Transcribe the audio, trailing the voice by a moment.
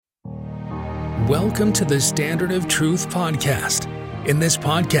Welcome to the Standard of Truth podcast. In this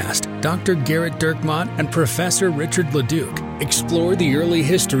podcast, Dr. Garrett Dirkmott and Professor Richard Leduc explore the early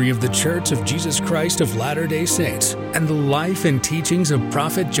history of the Church of Jesus Christ of Latter-day Saints and the life and teachings of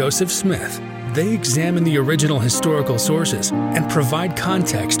Prophet Joseph Smith. They examine the original historical sources and provide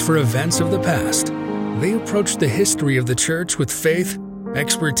context for events of the past. They approach the history of the Church with faith,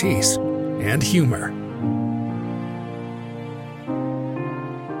 expertise, and humor.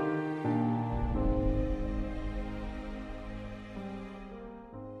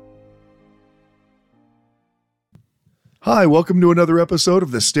 Hi, welcome to another episode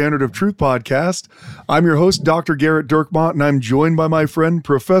of the Standard of Truth podcast. I'm your host, Dr. Garrett Dirkmott, and I'm joined by my friend,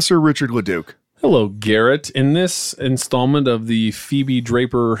 Professor Richard Leduc. Hello, Garrett. In this installment of the Phoebe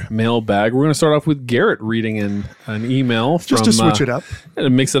Draper mailbag, we're going to start off with Garrett reading an email just to switch it up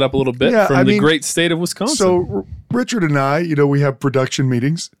and mix it up a little bit from the great state of Wisconsin. So Richard and I, we have production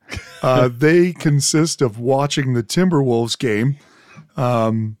meetings. They consist of watching the Timberwolves game,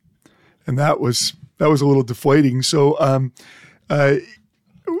 and that was a little deflating. So, I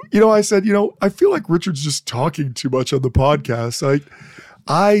said, I feel like Richard's just talking too much on the podcast.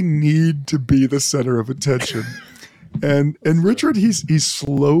 I need to be the center of attention. And Richard, he's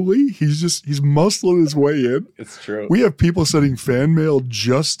muscling his way in. It's true. We have people sending fan mail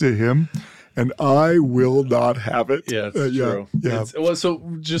just to him, and I will not have it. Yeah, it's true. Yeah. So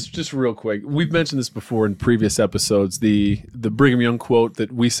just real quick, we've mentioned this before in previous episodes, the Brigham Young quote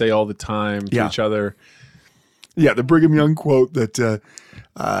that we say all the time to each other. Yeah, the Brigham Young quote that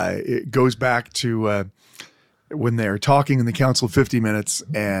it goes back to when they're talking in the Council of 50 Minutes,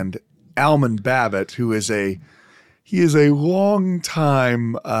 and Almon Babbitt, who is a long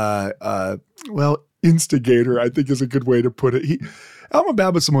time instigator, I think is a good way to put it. Almon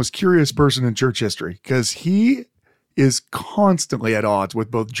Babbitt's the most curious person in church history because he is constantly at odds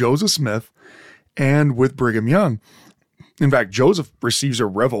with both Joseph Smith and with Brigham Young. In fact, Joseph receives a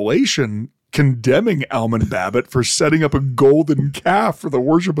revelation condemning Almon Babbitt for setting up a golden calf for the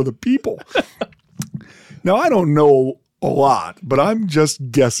worship of the people. Now, I don't know a lot, but I'm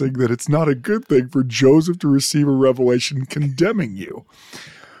just guessing that it's not a good thing for Joseph to receive a revelation condemning you.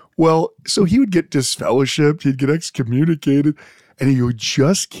 Well, so he would get disfellowshipped, he'd get excommunicated, and he would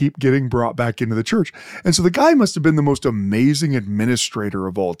just keep getting brought back into the church. And so the guy must have been the most amazing administrator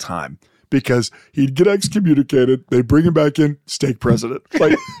of all time, because he'd get excommunicated, they'd bring him back in, stake president.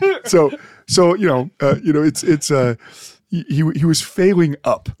 He was failing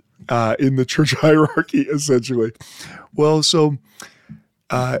up in the church hierarchy, essentially. Well, so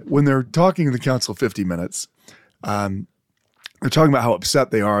when they're talking in the Council of 50 Minutes, they're talking about how upset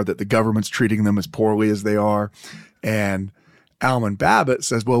they are that the government's treating them as poorly as they are. And Almon Babbitt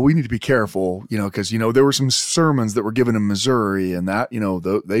says, well, we need to be careful, because, there were some sermons that were given in Missouri and that,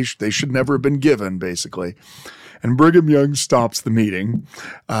 they should never have been given, basically. And Brigham Young stops the meeting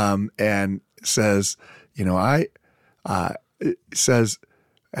and says,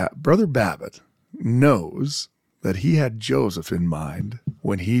 Brother Babbitt knows that he had Joseph in mind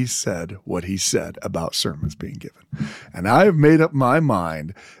when he said what he said about sermons being given. And I have made up my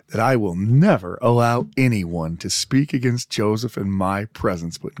mind that I will never allow anyone to speak against Joseph in my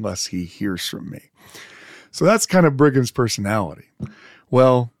presence unless he hears from me. So that's kind of Brigham's personality.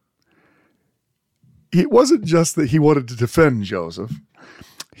 Well, it wasn't just that he wanted to defend Joseph.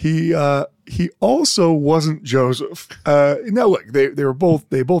 He also wasn't Joseph. Now look, they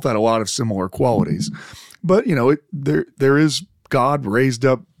both had a lot of similar qualities, but there is God raised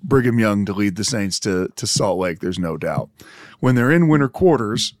up Brigham Young to lead the saints to Salt Lake. There's no doubt. When they're in winter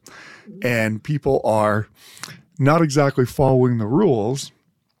quarters and people are not exactly following the rules,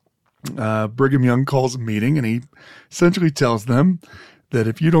 Brigham Young calls a meeting and he essentially tells them that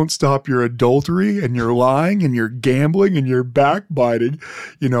if you don't stop your adultery and your lying and your gambling and your backbiting,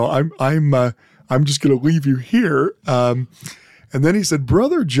 I'm just going to leave you here. And then he said,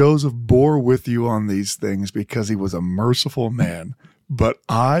 Brother Joseph bore with you on these things because he was a merciful man, but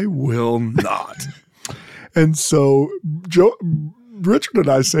I will not. And so Richard and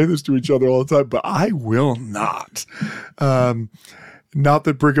I say this to each other all the time, but I will not. Not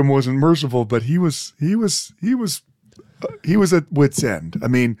that Brigham wasn't merciful, but he was at wit's end. I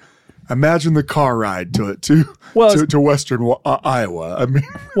mean, imagine the car ride to Western Iowa. I mean,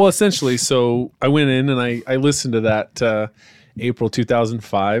 well, essentially. So I went in and I listened to that April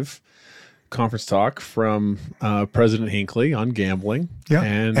 2005 conference talk from President Hinckley on gambling. Yeah,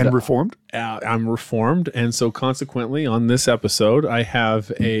 and Reformed. I'm Reformed, and so consequently, on this episode, I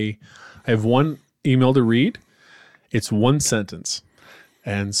have one email to read. It's one sentence.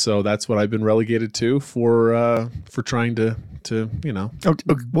 And so that's what I've been relegated to for trying to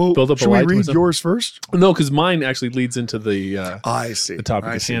Well, build up a should we life to read myself. yours first? No, because mine actually leads into the I see. the topic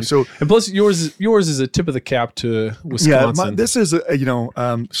I at see. hand. So and plus yours is a tip of the cap to Wisconsin. this is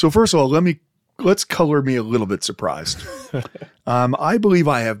so first of all, let's color me a little bit surprised. I believe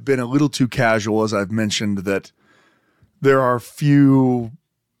I have been a little too casual, as I've mentioned, that there are few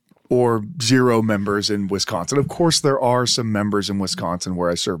or zero members in Wisconsin. Of course, there are some members in Wisconsin where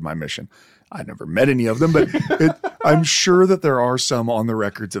I serve my mission. I never met any of them, but I'm sure that there are some on the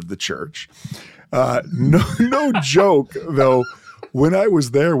records of the church. No joke, though. When I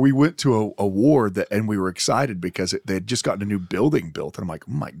was there, we went to a ward and we were excited because they had just gotten a new building built. And I'm like,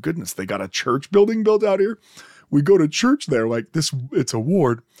 oh my goodness, they got a church building built out here. We go to church there like this. It's a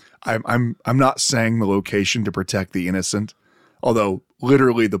ward. I'm not saying the location to protect the innocent, although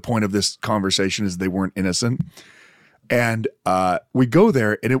literally the point of this conversation is they weren't innocent. And we go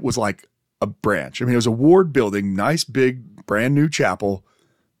there and it was like a branch. I mean, it was a ward building, nice, big, brand new chapel,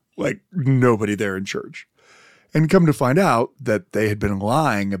 like nobody there in church. And come to find out that they had been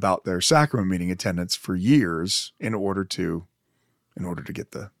lying about their sacrament meeting attendance for years in order to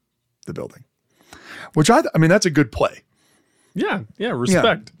get the building, which I mean, that's a good play. Yeah.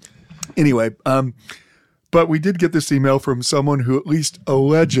 Respect. Yeah. Anyway, but we did get this email from someone who at least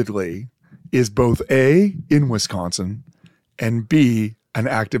allegedly is both A, in Wisconsin, and B, an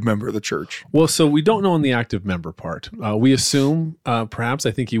active member of the church. Well, so we don't know on the active member part. We assume, perhaps,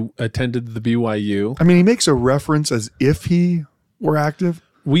 I think he attended the BYU. I mean, he makes a reference as if he were active.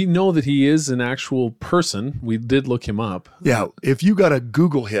 We know that he is an actual person. We did look him up. Yeah. If you got a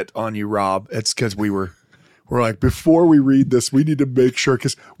Google hit on you, Rob, it's because we're like, before we read this, we need to make sure,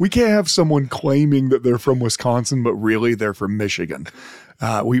 because we can't have someone claiming that they're from Wisconsin, but really they're from Michigan.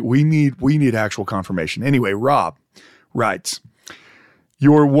 We need actual confirmation. Anyway, Rob writes,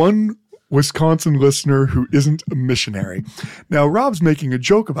 "You're one Wisconsin listener who isn't a missionary." Now, Rob's making a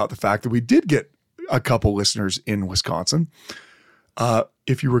joke about the fact that we did get a couple listeners in Wisconsin.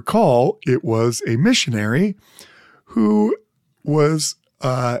 If you recall, it was a missionary who was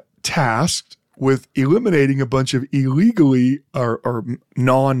tasked with eliminating a bunch of illegally or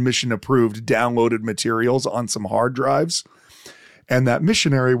non-mission approved downloaded materials on some hard drives. And that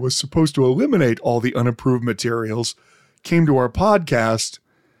missionary was supposed to eliminate all the unapproved materials, came to our podcast,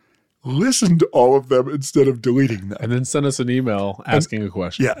 listened to all of them instead of deleting them. And then sent us an email asking a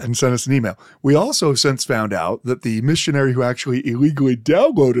question. Yeah, and sent us an email. We also have since found out that the missionary who actually illegally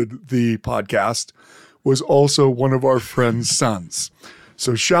downloaded the podcast was also one of our friend's sons.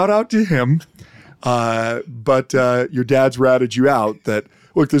 So shout out to him. But your dad's ratted you out that,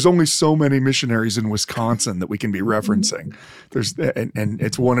 look, there's only so many missionaries in Wisconsin that we can be referencing. And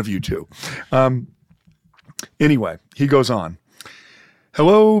it's one of you two. Anyway, he goes on.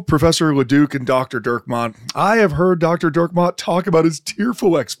 "Hello, Professor LeDuc and Dr. Dirkmont. I have heard Dr. Dirkmont talk about his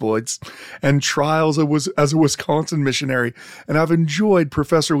tearful exploits and trials as a Wisconsin missionary, and I've enjoyed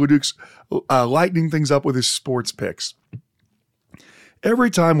Professor LeDuc's lightening things up with his sports picks.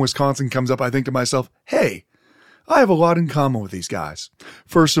 Every time Wisconsin comes up, I think to myself, hey, I have a lot in common with these guys.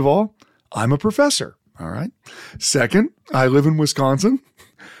 First of all, I'm a professor, all right? Second, I live in Wisconsin.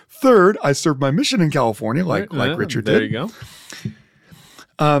 Third, I serve my mission in California, like Richard did. There you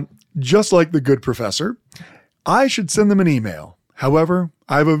go. Just like the good professor, I should send them an email. However,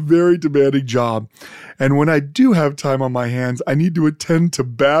 I have a very demanding job, and when I do have time on my hands, I need to attend to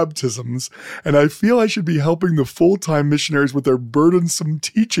baptisms, and I feel I should be helping the full-time missionaries with their burdensome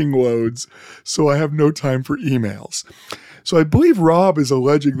teaching loads, so I have no time for emails. So I believe Rob is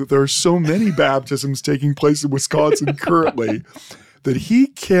alleging that there are so many baptisms taking place in Wisconsin currently that he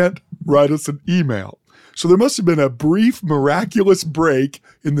can't write us an email. So there must have been a brief, miraculous break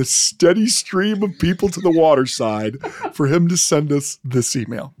in the steady stream of people to the waterside for him to send us this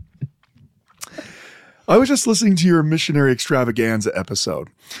email. I was just listening to your missionary extravaganza episode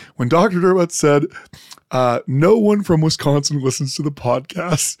when Dr. Dermott said, no one from Wisconsin listens to the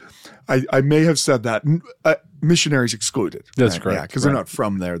podcast. I may have said that. Missionaries excluded. That's right? correct. Yeah, because they're not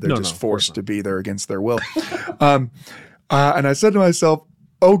from there. They're just forced to be there against their will. And I said to myself,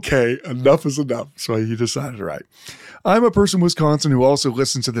 okay, enough is enough. So he decided to write. I'm a person in Wisconsin who also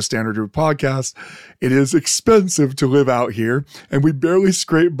listens to the Standard Root podcast. It is expensive to live out here, and we barely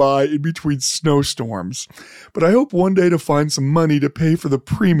scrape by in between snowstorms. But I hope one day to find some money to pay for the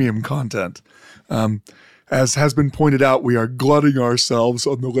premium content. As has been pointed out, we are glutting ourselves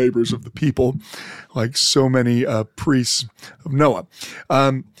on the labors of the people, like so many priests of Noah.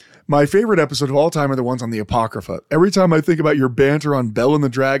 My favorite episode of all time are the ones on the Apocrypha. Every time I think about your banter on Bell and the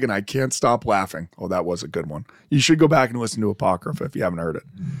Dragon, I can't stop laughing. Oh, that was a good one. You should go back and listen to Apocrypha if you haven't heard it.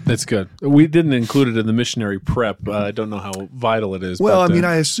 That's good. We didn't include it in the missionary prep. I don't know how vital it is. Well, but, I mean,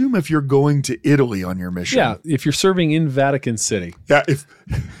 I assume if you're going to Italy on your mission. yeah, if you're serving in Vatican City. Yeah,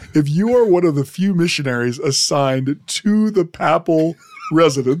 if you are one of the few missionaries assigned to the papal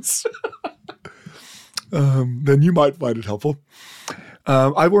residence, then you might find it helpful.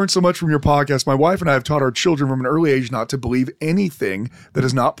 I've learned so much from your podcast. My wife and I have taught our children from an early age not to believe anything that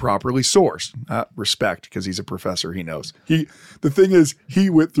is not properly sourced. Respect, because he's a professor, he knows. The thing is, he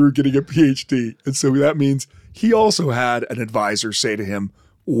went through getting a PhD, and so that means he also had an advisor say to him,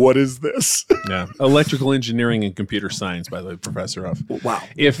 "What is this?" Yeah, electrical engineering and computer science, by the way, professor of. Wow.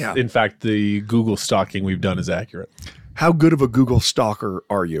 If, in fact, the Google stalking we've done is accurate. How good of a Google stalker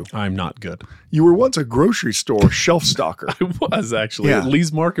are you? I'm not good. You were once a grocery store shelf stalker. I was actually at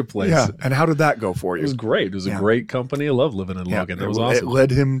Lee's Marketplace. Yeah, and how did that go for you? It was great. It was a great company. I love living in Logan. It was awesome. It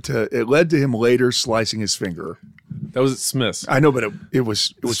led to him later slicing his finger. That was at Smith's. I know, but it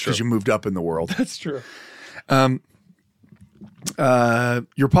was because you moved up in the world. That's true. Your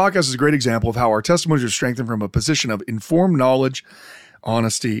podcast is a great example of how our testimonies are strengthened from a position of informed knowledge,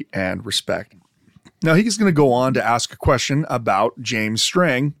 honesty, and respect. Now, he's going to go on to ask a question about James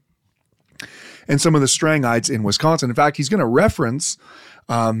Strang and some of the Strangites in Wisconsin. In fact, he's going to reference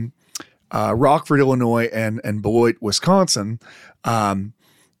Rockford, Illinois, and Beloit, Wisconsin.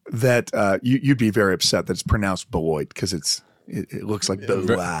 That you'd be very upset that it's pronounced Beloit because it looks like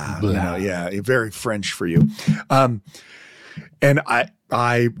blah. You know, yeah, very French for you. And I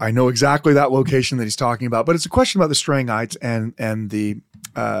know exactly that location that he's talking about, but it's a question about the Strangites and the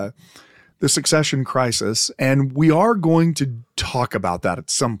succession crisis, and we are going to talk about that at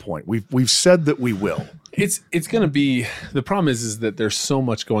some point. We've said that we will. It's going to be, the problem is that there's so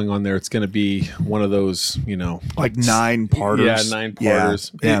much going on there. It's going to be one of those, like 9-parters. Yeah,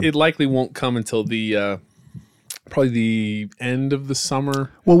 9-parters. Yeah. It likely won't come until the probably the end of the summer.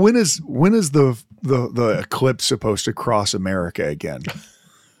 Well, when is the eclipse supposed to cross America again?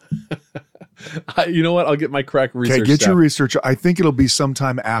 You know what? I'll get my crack research. Okay, get your research. I think it'll be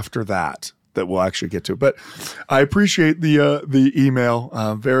sometime after that we'll actually get to. But I appreciate the email.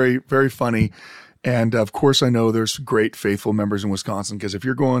 Very, very funny. And of course, I know there's great faithful members in Wisconsin, because if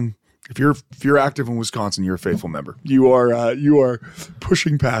you're active in Wisconsin, you're a faithful member. You are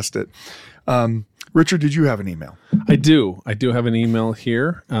pushing past it. Richard, did you have an email? I do have an email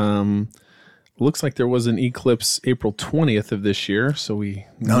here. Looks like there was an eclipse April 20th of this year, so we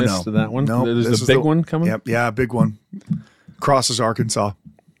missed that one. No, there's a big one coming? Yep, yeah, a big one. Crosses Arkansas.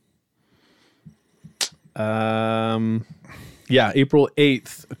 Yeah, April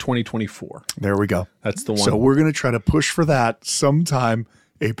 8th, 2024. There we go. That's the one. So we're going to try to push for that sometime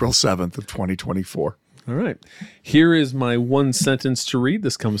April 7th of 2024. All right. Here is my one sentence to read.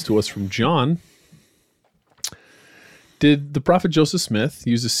 This comes to us from John. Did the prophet Joseph Smith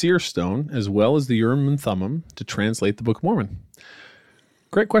use a seer stone as well as the Urim and Thummim to translate the Book of Mormon?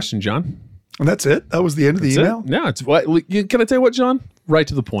 Great question, John. And that's it? That was the end of the email? Yeah, it's what. Can I tell you what, John? Right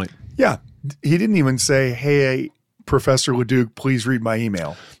to the point. Yeah. He didn't even say, "Hey, Professor LeDuc, please read my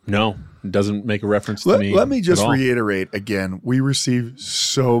email." No, it doesn't make a reference to me. Let me just reiterate again. We receive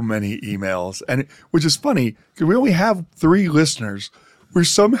so many emails, and which is funny because we only have 3 listeners. We're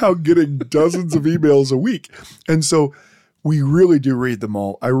somehow getting dozens of emails a week. And so we really do read them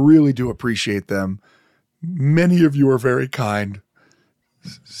all. I really do appreciate them. Many of you are very kind.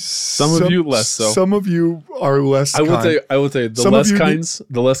 Some of you less so. Some of you are less kind. I will tell you, the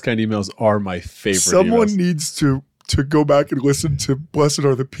less kind emails are my favorite. Someone emails. needs to go back and listen to "Blessed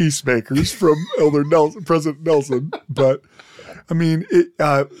Are the Peacemakers" from Elder Nelson, President Nelson. But I mean,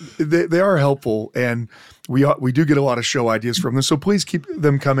 they are helpful, and we do get a lot of show ideas from them. So please keep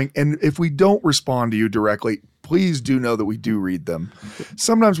them coming. And if we don't respond to you directly, please do know that we do read them.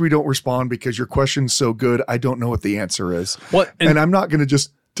 Sometimes we don't respond because your question's so good, I don't know what the answer is. And I'm not going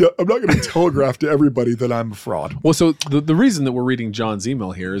to telegraph to everybody that I'm a fraud. Well, so the reason that we're reading John's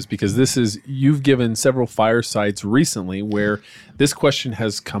email here is because you've given several firesides recently where this question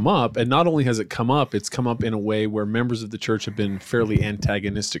has come up, and not only has it come up, it's come up in a way where members of the church have been fairly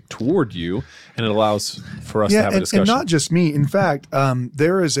antagonistic toward you, and it allows for us to have a discussion. And not just me. In fact,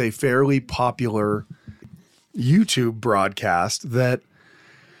 there is a fairly popular YouTube broadcast that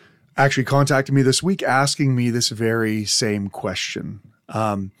actually contacted me this week asking me this very same question.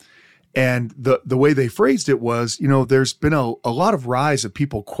 And the way they phrased it was, there's been a lot of rise of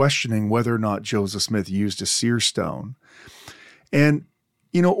people questioning whether or not Joseph Smith used a seer stone. And,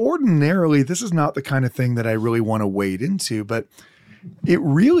 ordinarily, this is not the kind of thing that I really want to wade into, but it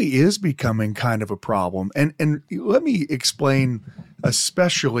really is becoming kind of a problem. And let me explain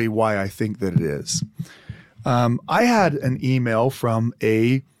especially why I think that it is. I had an email from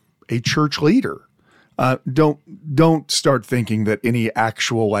a church leader. Don't start thinking that any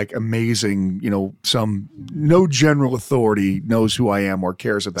actual like amazing, no general authority knows who I am or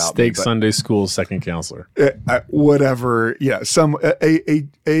cares about me. Stake Sunday School second counselor. Whatever. Yeah.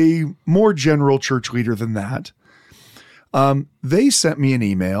 A more general church leader than that. They sent me an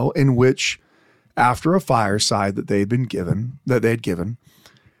email in which, after a fireside that they had given,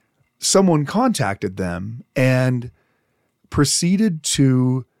 someone contacted them and proceeded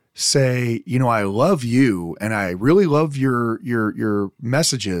to say, I love you and I really love your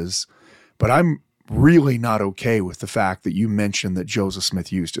messages, but I'm really not okay with the fact that you mentioned that Joseph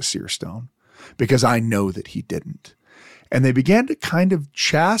Smith used a seer stone, because I know that he didn't. And they began to kind of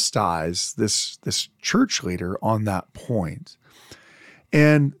chastise this church leader on that point.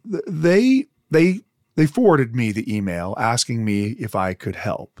 And they forwarded me the email asking me if I could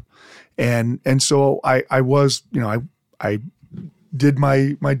help. And so I was, I did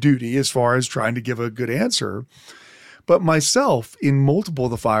my duty as far as trying to give a good answer. But myself, in multiple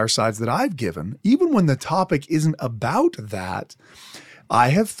of the firesides that I've given, even when the topic isn't about that, I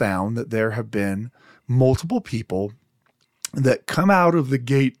have found that there have been multiple people that come out of the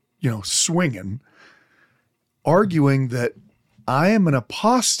gate, swinging, arguing that I am an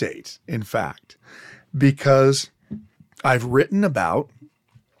apostate, in fact, because I've written about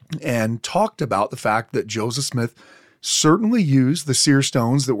and talked about the fact that Joseph Smith certainly used the seer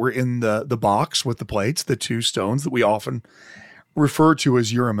stones that were in the box with the plates, the two stones that we often refer to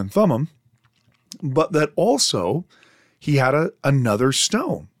as Urim and Thummim, but that also he had another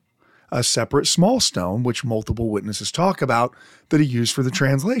stone, a separate small stone, which multiple witnesses talk about, that he used for the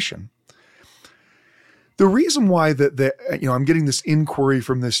translation. The reason why I'm getting this inquiry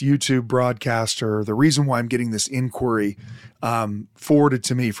from this YouTube broadcaster, the reason why I'm getting this inquiry forwarded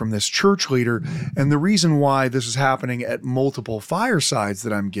to me from this church leader, and the reason why this is happening at multiple firesides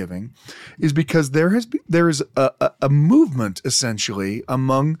that I'm giving, is because there is a movement essentially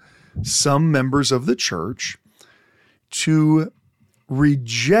among some members of the church to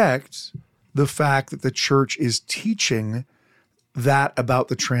reject the fact that the church is teaching that about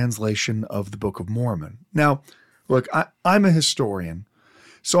the translation of the Book of Mormon. Now, look, I'm a historian,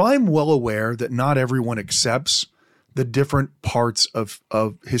 so I'm well aware that not everyone accepts the different parts of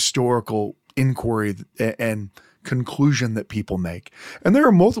historical inquiry and conclusion that people make. And there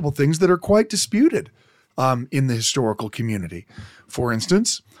are multiple things that are quite disputed in the historical community. For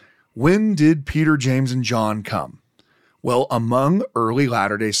instance, when did Peter, James, and John come? Well, among early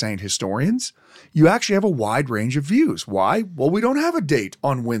Latter-day Saint historians, you actually have a wide range of views. Why? Well, we don't have a date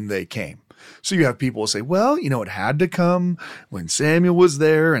on when they came. So you have people who say, well, it had to come when Samuel was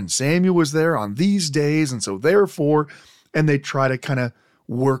there, and Samuel was there on these days, and so therefore, and they try to kind of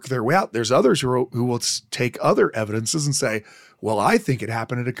work their way out. There's others who will take other evidences and say, well, I think it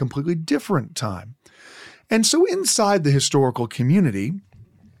happened at a completely different time. And so inside the historical community,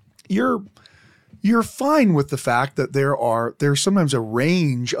 you're fine with the fact that there's sometimes a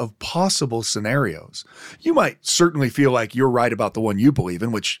range of possible scenarios. You might certainly feel like you're right about the one you believe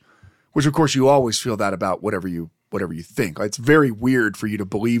in, which of course you always feel that about whatever you think. It's very weird for you to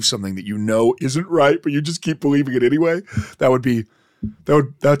believe something that you know isn't right, but you just keep believing it anyway.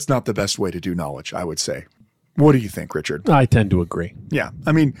 That's not the best way to do knowledge, I would say. What do you think, Richard? I tend to agree. Yeah.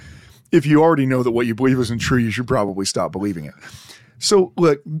 I mean, if you already know that what you believe isn't true, you should probably stop believing it. So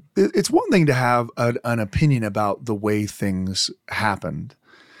look, it's one thing to have an opinion about the way things happened.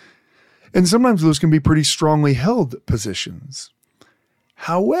 And sometimes those can be pretty strongly held positions.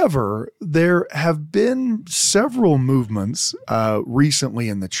 However, there have been several movements recently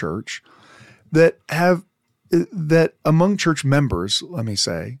in the church that among church members, let me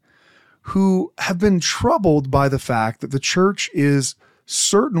say, who have been troubled by the fact that the church is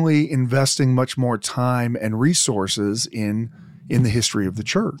certainly investing much more time and resources in the history of the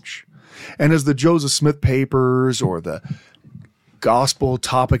church. And as the Joseph Smith papers or the gospel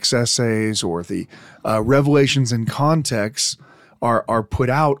topics essays or the revelations in context are put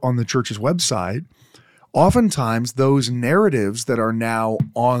out on the church's website, oftentimes those narratives that are now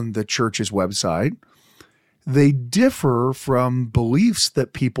on the church's website, they differ from beliefs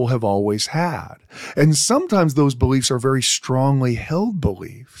that people have always had. And sometimes those beliefs are very strongly held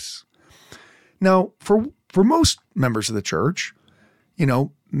beliefs. Now, for most members of the church,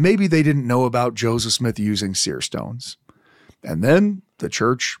 maybe they didn't know about Joseph Smith using seer stones. And then the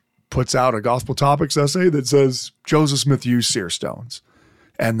church puts out a gospel topics essay that says Joseph Smith used seer stones.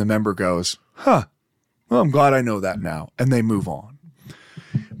 And the member goes, well, I'm glad I know that now. And they move on.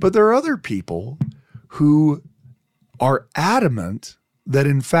 But there are other people who are adamant that,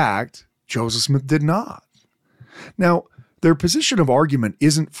 in fact, Joseph Smith did not. Now, their position of argument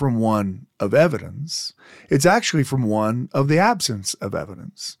isn't from one of evidence. It's actually from one of the absence of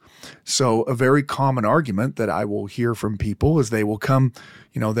evidence. So a very common argument that I will hear from people is they will come,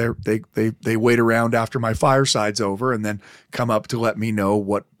 they wait around after my fireside's over and then come up to let me know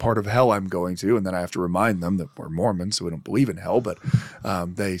what part of hell I'm going to. And then I have to remind them that we're Mormons, so we don't believe in hell, but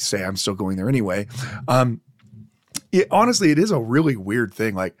they say I'm still going there anyway. Honestly, it is a really weird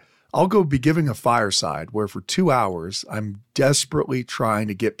thing. Like, I'll go be giving a fireside where for 2 hours, I'm desperately trying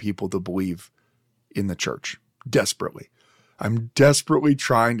to get people to believe in the church. Desperately. I'm desperately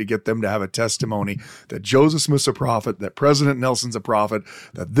trying to get them to have a testimony that Joseph Smith's a prophet, that President Nelson's a prophet,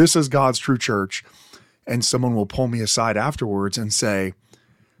 that this is God's true church. And someone will pull me aside afterwards and say,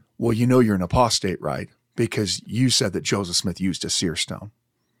 well, you're an apostate, right? Because you said that Joseph Smith used a seer stone.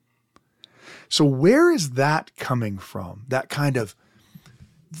 So where is that coming from? That kind of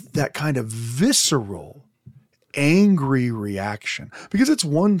visceral, angry reaction. Because it's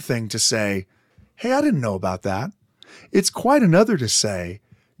one thing to say, hey, I didn't know about that. It's quite another to say,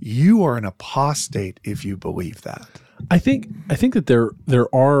 you are an apostate if you believe that. I think that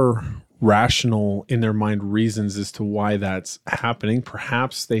there are rational in their mind reasons as to why that's happening.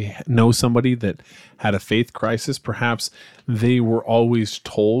 Perhaps they know somebody that had a faith crisis. Perhaps they were always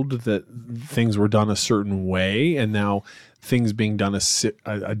told that things were done a certain way, and now things being done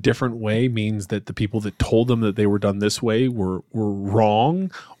a different way means that the people that told them that they were done this way were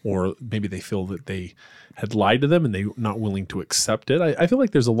wrong, or maybe they feel that they had lied to them and they're not willing to accept it. I feel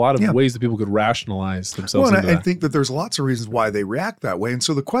like there's a lot of ways that people could rationalize themselves. Well, and I think that there's lots of reasons why they react that way. And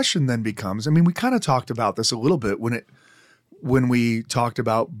so the question then becomes, we kind of talked about this a little bit when we talked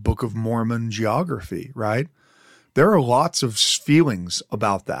about Book of Mormon geography, right? There are lots of feelings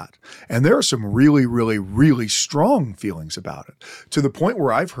about that. And there are some really, really, really strong feelings about it, to the point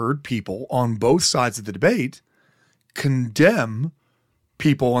where I've heard people on both sides of the debate condemn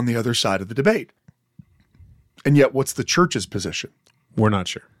people on the other side of the debate. And yet, what's the church's position? We're not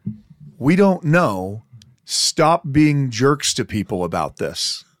sure. We don't know. Stop being jerks to people about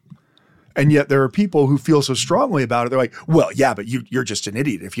this. And yet there are people who feel so strongly about it. They're like, well, yeah, but you're just an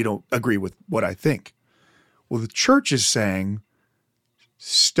idiot if you don't agree with what I think. Well, the church is saying,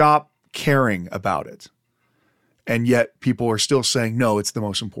 stop caring about it. And yet people are still saying, no, it's the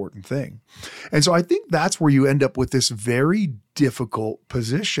most important thing. And so I think that's where you end up with this very difficult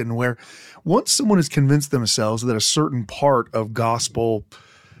position where once someone has convinced themselves that a certain part of gospel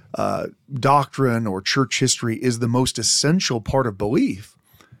doctrine or church history is the most essential part of belief,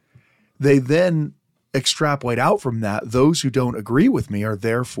 they then extrapolate out from that, those who don't agree with me are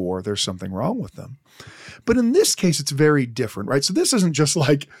therefore there's something wrong with them. But in this case, it's very different, right? So this isn't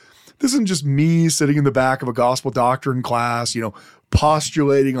just me sitting in the back of a gospel doctrine class,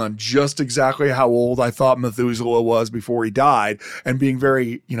 postulating on just exactly how old I thought Methuselah was before he died and being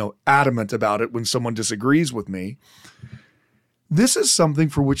very, adamant about it when someone disagrees with me. This is something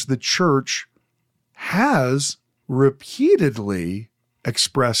for which the church has repeatedly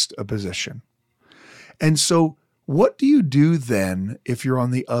expressed a position. And so what do you do then if you're on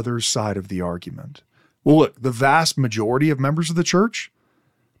the other side of the argument? Well, look, the vast majority of members of the church,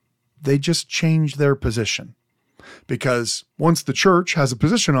 they just change their position. Because once the church has a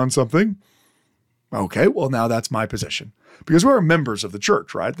position on something, okay, well, now that's my position. Because we're members of the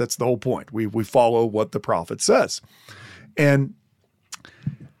church, right? That's the whole point. We follow what the prophet says. And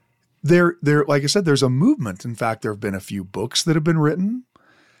there, like I said, there's a movement. In fact, there have been a few books that have been written.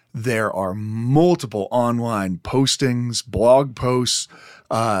 There are multiple online postings, blog posts,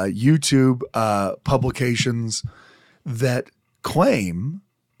 YouTube publications that claim,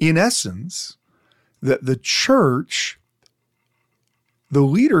 in essence, that the church, the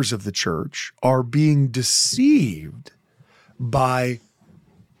leaders of the church, are being deceived by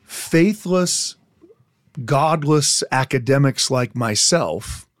faithless, godless academics like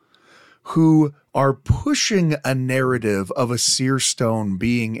myself who are pushing a narrative of a seer stone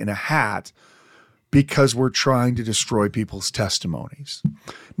being in a hat because we're trying to destroy people's testimonies.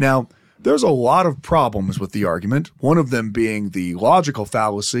 Now, there's a lot of problems with the argument, one of them being the logical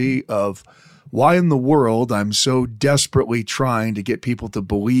fallacy of why in the world I'm so desperately trying to get people to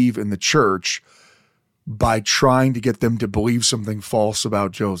believe in the church by trying to get them to believe something false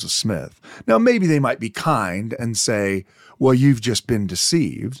about Joseph Smith. Now, maybe they might be kind and say, well, you've just been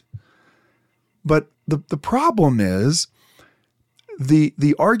deceived. But the problem is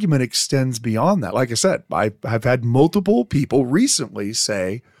the argument extends beyond that. Like I said, I've had multiple people recently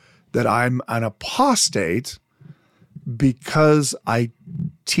say that I'm an apostate because I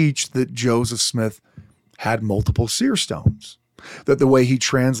teach that Joseph Smith had multiple seer stones, that the way he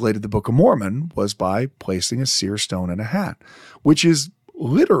translated the Book of Mormon was by placing a seer stone in a hat, which is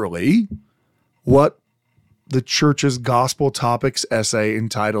literally what the church's gospel topics essay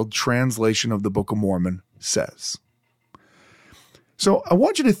entitled Translation of the Book of Mormon says. So I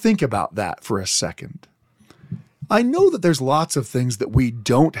want you to think about that for a second. I know that there's lots of things that we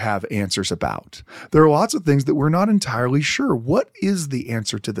don't have answers about. There are lots of things that we're not entirely sure. What is the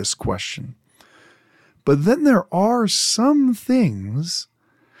answer to this question? But then there are some things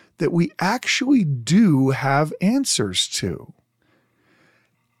that we actually do have answers to.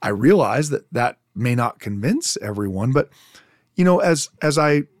 I realize that that may not convince everyone, but as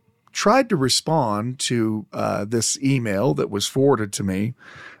I tried to respond to this email that was forwarded to me,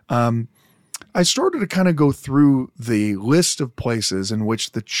 I started to kind of go through the list of places in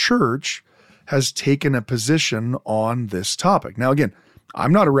which the church has taken a position on this topic. Now, again,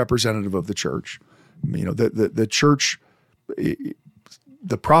 I'm not a representative of the church. The church,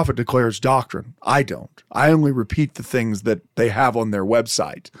 the prophet declares doctrine. I don't. I only repeat the things that they have on their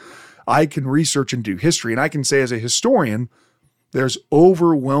website. I can research and do history, and I can say as a historian, there's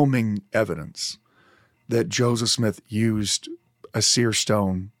overwhelming evidence that Joseph Smith used a seer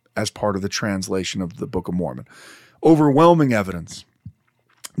stone as part of the translation of the Book of Mormon. Overwhelming evidence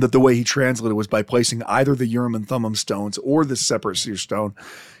that the way he translated was by placing either the Urim and Thummim stones or this separate seer stone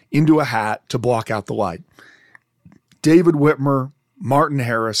into a hat to block out the light. David Whitmer, Martin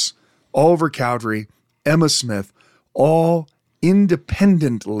Harris, Oliver Cowdery, Emma Smith, all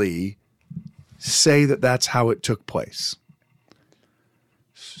independently say that that's how it took place.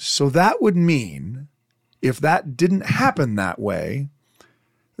 So that would mean if that didn't happen that way,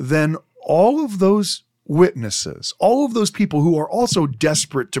 then all of those witnesses, all of those people who are also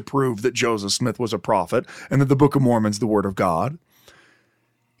desperate to prove that Joseph Smith was a prophet and that the Book of Mormon's the Word of God,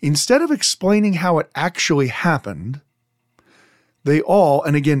 instead of explaining how it actually happened, they all,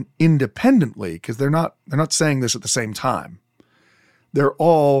 and again, independently, because they're not saying this at the same time, they're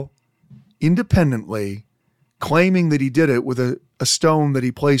all independently claiming that he did it with a stone that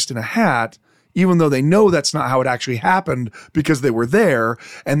he placed in a hat, even though they know that's not how it actually happened because they were there,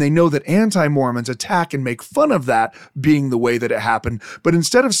 and they know that anti-Mormons attack and make fun of that being the way that it happened, but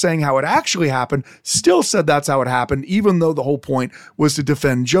instead of saying how it actually happened, still said that's how it happened, even though the whole point was to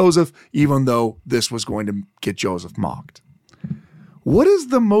defend Joseph, even though this was going to get Joseph mocked. What is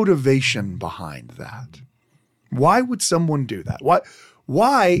the motivation behind that? Why would someone do that?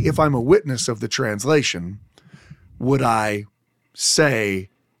 Why, if I'm a witness of the translation, would I say,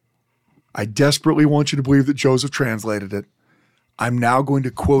 I desperately want you to believe that Joseph translated it. I'm now going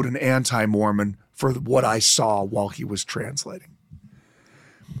to quote an anti-Mormon for what I saw while he was translating.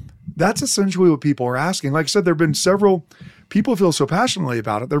 That's essentially what people are asking. Like I said, there have been several, people feel so passionately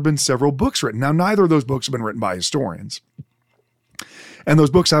about it, there have been several books written. Now, neither of those books have been written by historians. And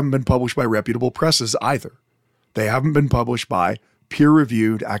those books haven't been published by reputable presses either. They haven't been published by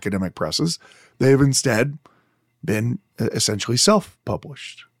peer-reviewed academic presses. They have instead been essentially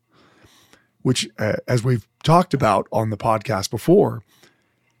self-published, which, as we've talked about on the podcast before,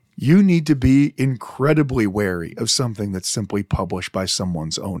 you need to be incredibly wary of something that's simply published by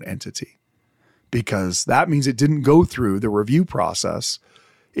someone's own entity, because that means it didn't go through the review process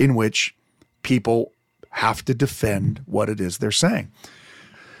in which people have to defend what it is they're saying.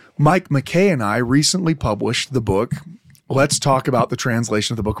 Mike McKay and I recently published the book, Let's Talk About the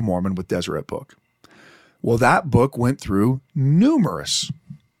Translation of the Book of Mormon with Deseret Book. Well, that book went through numerous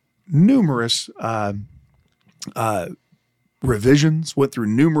revisions, went through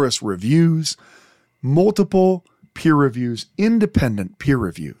numerous reviews, multiple peer reviews, independent peer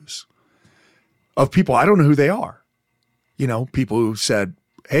reviews of people. I don't know who they are. People who said,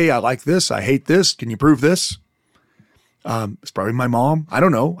 hey, I like this. I hate this. Can you prove this? It's probably my mom. I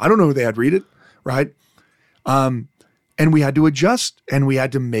don't know who they had read it. Right. And we had to adjust and we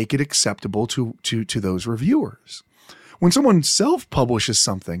had to make it acceptable to those reviewers. When someone self-publishes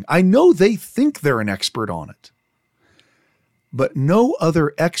something, I know they think they're an expert on it, but no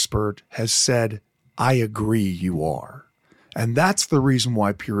other expert has said, I agree you are. And that's the reason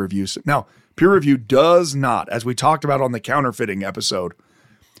why peer review. Now, peer review does not, as we talked about on the counterfeiting episode,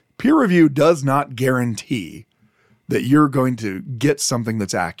 peer review does not guarantee that you're going to get something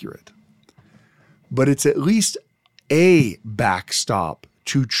that's accurate, but it's at least a backstop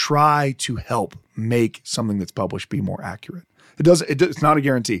to try to help make something that's published be more accurate. It's not a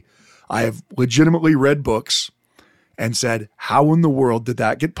guarantee. I have legitimately read books and said, how in the world did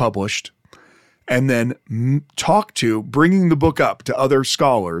that get published? And then bringing the book up to other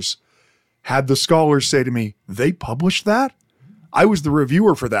scholars had the scholars say to me, they published that? I was the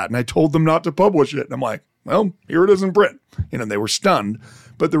reviewer for that, and I told them not to publish it. And I'm like, well, here it is in print. They were stunned.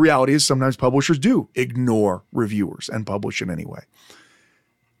 But the reality is sometimes publishers do ignore reviewers and publish it anyway.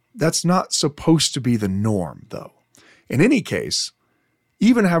 That's not supposed to be the norm, though. In any case,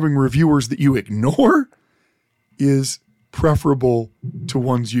 even having reviewers that you ignore is preferable to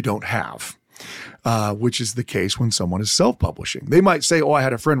ones you don't have, which is the case when someone is self-publishing. They might say, oh, I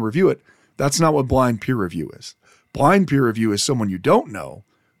had a friend review it. That's not what blind peer review is. Blind peer review is someone you don't know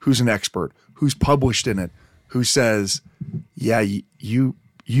who's an expert, who's published in it, who says, yeah, you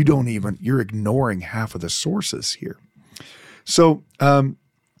don't even, you're ignoring half of the sources here. So I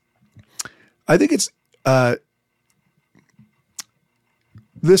think it's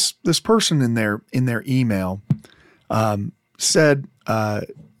this person in their email said,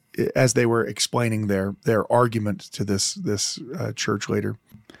 as they were explaining their argument to this church leader,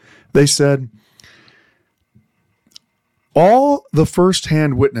 they said, all the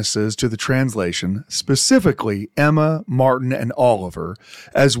first-hand witnesses to the translation, specifically Emma, Martin, and Oliver,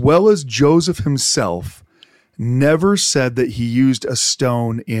 as well as Joseph himself, never said that he used a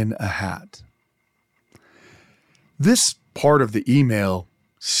stone in a hat. This part of the email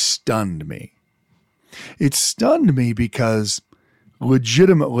stunned me. It stunned me because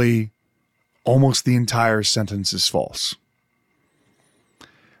legitimately almost the entire sentence is false.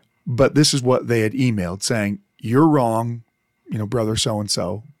 But this is what they had emailed saying, you're wrong, brother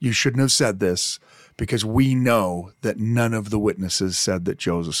so-and-so. You shouldn't have said this because we know that none of the witnesses said that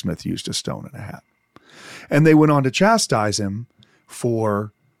Joseph Smith used a stone in a hat. And they went on to chastise him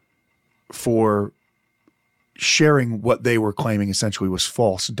for sharing what they were claiming essentially was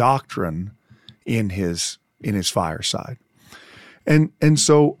false doctrine in his fireside. And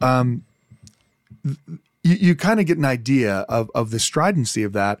so you kind of get an idea of the stridency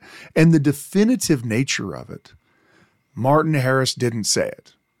of that and the definitive nature of it. Martin Harris didn't say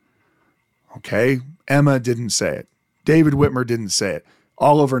it. Okay. Emma didn't say it. David Whitmer didn't say it.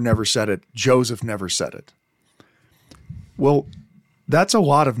 Oliver never said it. Joseph never said it. Well, that's a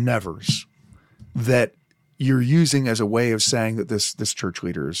lot of nevers that you're using as a way of saying that this church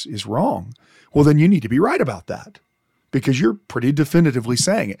leader is wrong. Well, then you need to be right about that because you're pretty definitively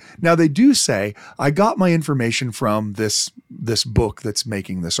saying it. Now, they do say, I got my information from this book that's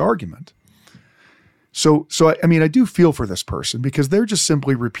making this argument. So I mean, I do feel for this person because they're just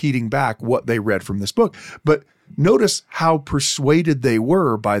simply repeating back what they read from this book. But notice how persuaded they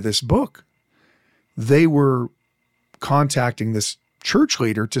were by this book. They were contacting this church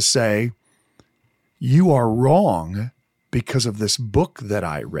leader to say, you are wrong because of this book that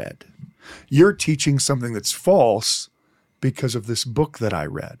I read. You're teaching something that's false because of this book that I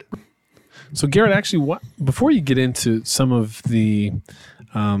read. So Garrett, actually, before you get into some of the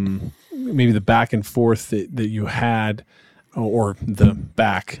maybe the back and forth that you had, or the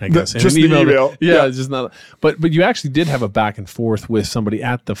back, I guess, just the email. Yeah, it's just not. But you actually did have a back and forth with somebody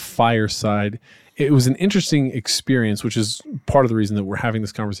at the fireside. It was an interesting experience, which is part of the reason that we're having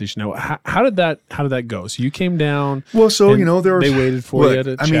this conversation now. How did that go? So you came down. Well, so they waited for you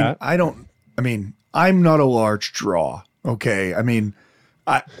to chat. I'm not a large draw. Okay,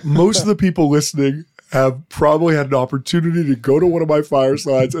 most of the people listening have probably had an opportunity to go to one of my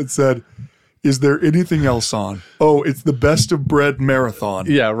firesides and said, is there anything else on? Oh, it's the Best of Bread Marathon.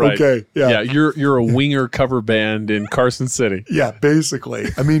 Yeah, right. Okay, yeah. You're a winger cover band in Carson City. Yeah, basically.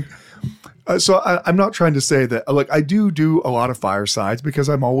 So I'm not trying to say that, I do a lot of firesides because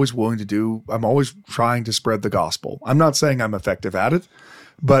I'm always trying to spread the gospel. I'm not saying I'm effective at it,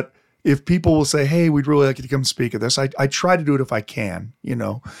 but if people will say, hey, we'd really like you to come speak at this, I try to do it if I can,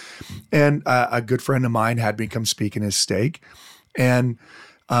 And a good friend of mine had me come speak in his stake. And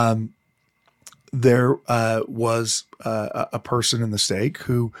there was a person in the stake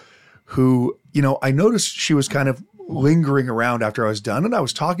who I noticed she was kind of lingering around after I was done, and I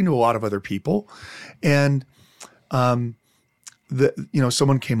was talking to a lot of other people, and someone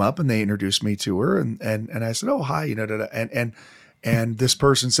came up and they introduced me to her, and I said, oh, hi, and this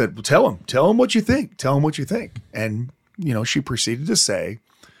person said, well, tell him what you think. Tell him what you think. And, she proceeded to say,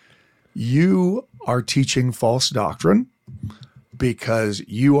 you are teaching false doctrine because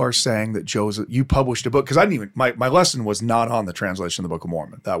you are saying that Joseph, you published a book. Cause my lesson was not on the translation of the Book of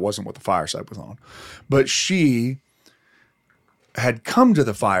Mormon. That wasn't what the fireside was on, but she had come to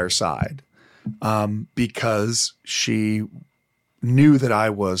the fireside because she knew that I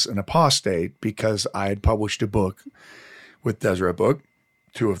was an apostate because I had published a book with Deseret Book,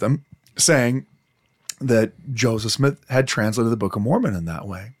 two of them, saying that Joseph Smith had translated the Book of Mormon in that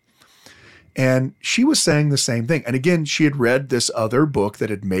way. And she was saying the same thing. And again, she had read this other book that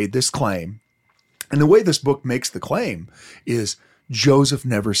had made this claim. And the way this book makes the claim is Joseph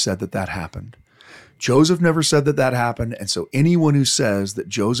never said that that happened. Joseph never said that that happened. And so anyone who says that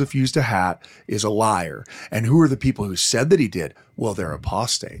Joseph used a hat is a liar. And who are the people who said that he did? Well, they're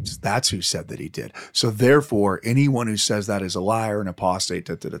apostates. That's who said that he did. So therefore, anyone who says that is a liar and apostate,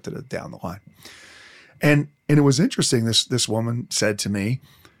 down the line. And it was interesting. This woman said to me,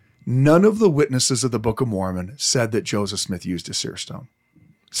 none of the witnesses of the Book of Mormon said that Joseph Smith used a seer stone.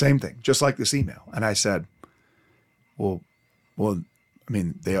 Same thing, just like this email. And I said, well, I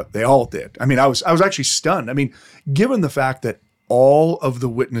mean, they all did. I mean, I was actually stunned. I mean, given the fact that all of the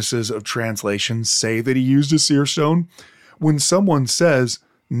witnesses of translation say that he used a seer stone, when someone says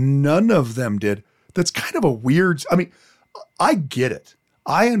none of them did, that's kind of a weird, I mean, I get it.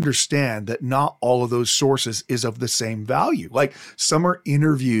 I understand that not all of those sources is of the same value. Like some are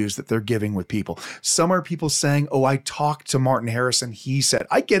interviews that they're giving with people. Some are people saying, oh, I talked to Martin Harris and he said,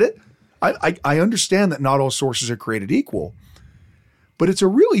 I get it. I understand that not all sources are created equal, but it's a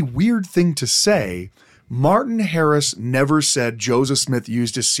really weird thing to say. Martin Harris never said Joseph Smith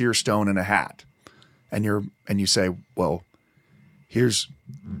used a seer stone in a hat. And you say, well, here's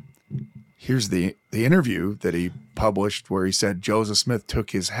the interview that he published where he said Joseph Smith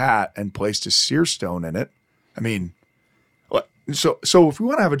took his hat and placed a seer stone in it. I mean, so if we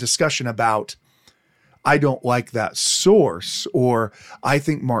want to have a discussion about, I don't like that source, or I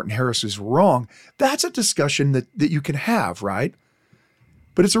think Martin Harris is wrong, that's a discussion that you can have, right?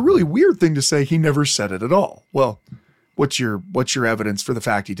 But it's a really weird thing to say he never said it at all. Well, what's your evidence for the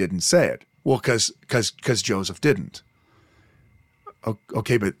fact he didn't say it? Well, because Joseph didn't.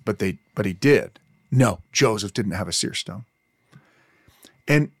 Okay, but he did. No, Joseph didn't have a seer stone.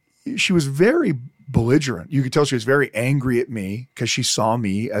 And she was very belligerent. You could tell she was very angry at me because she saw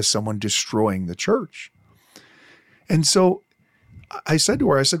me as someone destroying the church. And so I said to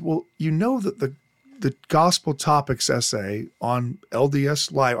her, I said, well, you know that the Gospel Topics essay on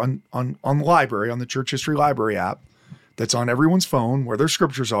LDS on the library, on the Church History Library app that's on everyone's phone where their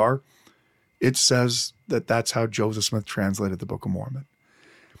scriptures are, it says that that's how Joseph Smith translated the Book of Mormon.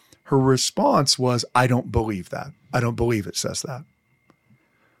 Her response was, I don't believe that. I don't believe it says that.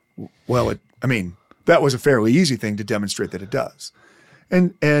 Well, that was a fairly easy thing to demonstrate that it does.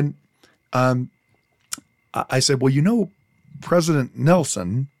 And I said, well, you know, President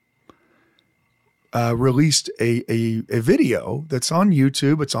Nelson released a video that's on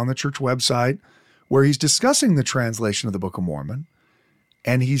YouTube. It's on the church website where he's discussing the translation of the Book of Mormon,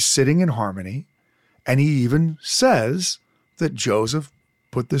 and he's sitting in harmony. And he even says that Joseph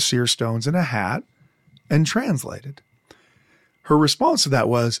put the seer stones in a hat and translated. Her response to that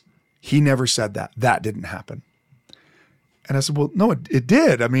was, he never said that. That didn't happen. And I said, well, no, it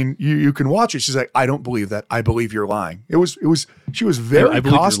did. I mean, you can watch it. She's like, I don't believe that. I believe you're lying. She was very I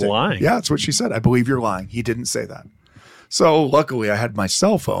believe caustic. You're lying. Yeah, that's what she said. I believe you're lying. He didn't say that. So luckily I had my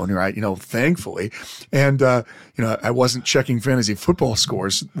cell phone, right? Thankfully. And, I wasn't checking fantasy football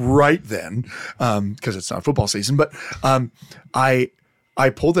scores right then, because it's not football season, but, I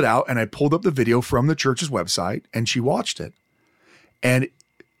pulled it out and I pulled up the video from the church's website and she watched it and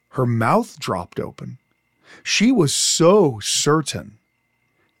her mouth dropped open. She was so certain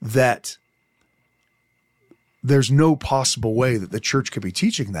that there's no possible way that the church could be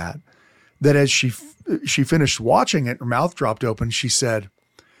teaching that as she finished watching it, her mouth dropped open. She said,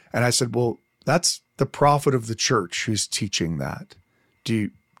 and I said, well, that's the prophet of the church who's teaching that.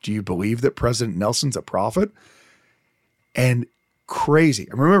 Do you believe that President Nelson's a prophet? And crazy.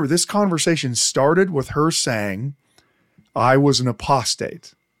 And remember, this conversation started with her saying, I was an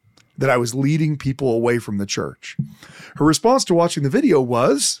apostate, that I was leading people away from the church. Her response to watching the video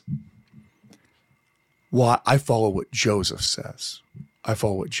was, well, I follow what Joseph says. I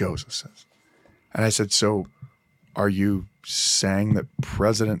follow what Joseph says. And I said, so are you saying that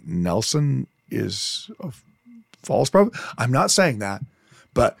President Nelson is a false prophet? I'm not saying that,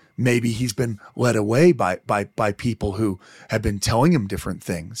 but maybe he's been led away by people who have been telling him different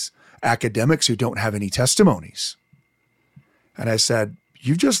things, academics who don't have any testimonies. And I said,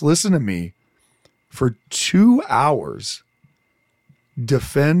 you just listened to me for 2 hours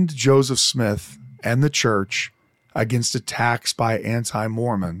defend Joseph Smith and the church against attacks by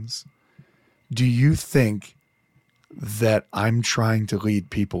anti-Mormons. Do you think that I'm trying to lead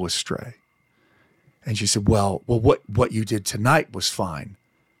people astray? And she said, well, what you did tonight was fine.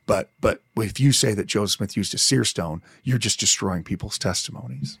 But if you say that Joseph Smith used a seer stone, you're just destroying people's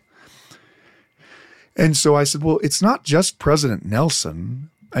testimonies. And so I said, well, it's not just President Nelson.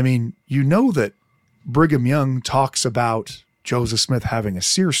 I mean, you know that Brigham Young talks about Joseph Smith having a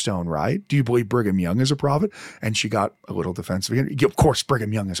seer stone, right? Do you believe Brigham Young is a prophet? And she got a little defensive again. Of course,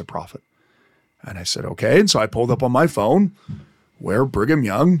 Brigham Young is a prophet. And I said, okay. And so I pulled up on my phone where Brigham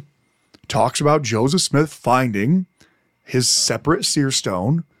Young talks about Joseph Smith finding his separate seer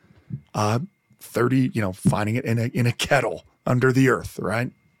stone, finding it in a kettle under the earth,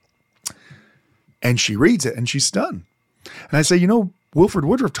 right? And she reads it and she's stunned. And I say, Wilford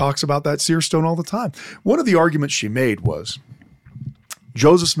Woodruff talks about that seer stone all the time. One of the arguments she made was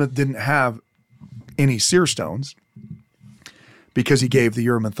Joseph Smith didn't have any seer stones because he gave the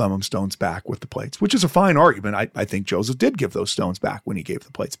Urim and Thummim stones back with the plates, which is a fine argument. I think Joseph did give those stones back when he gave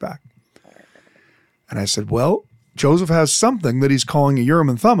the plates back. And I said, well, Joseph has something that he's calling a Urim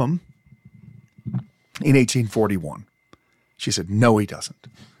and Thummim in 1841. She said, no, he doesn't.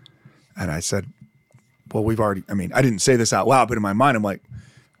 And I said, well, I didn't say this out loud, but in my mind, I'm like,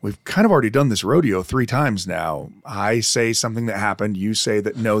 we've kind of already done this rodeo 3 times now. I say something that happened. You say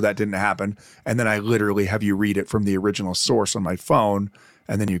that, no, that didn't happen. And then I literally have you read it from the original source on my phone.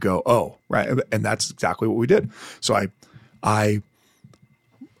 And then you go, oh, right. And that's exactly what we did. So I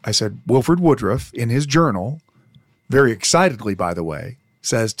said, Wilford Woodruff in his journal, very excitedly, by the way,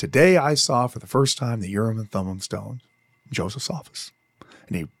 says, today I saw for the first time the Urim and Thummim stones in Joseph's office.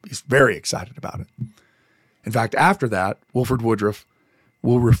 And he's very excited about it. In fact, after that, Wilford Woodruff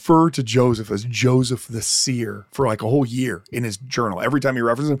will refer to Joseph as Joseph the Seer for like a whole year in his journal. Every time he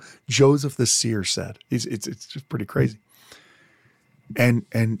references him, Joseph the Seer said. It's just pretty crazy.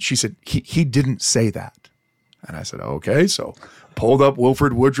 And she said, he didn't say that. And I said, okay. So pulled up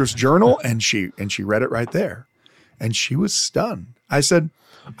Wilford Woodruff's journal and she read it right there. And she was stunned. I said,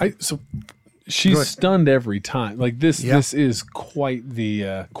 she's stunned every time. Like this is quite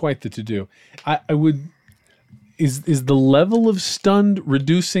the to-do. Is the level of stunned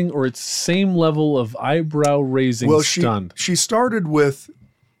reducing, or it's same level of eyebrow raising stunned? She started with,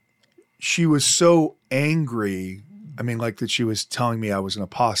 she was so angry. I mean, like that she was telling me I was an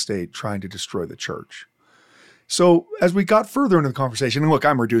apostate trying to destroy the church. So as we got further into the conversation, and look,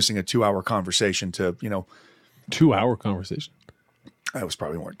 I'm reducing a 2-hour conversation to, 2-hour conversation. That was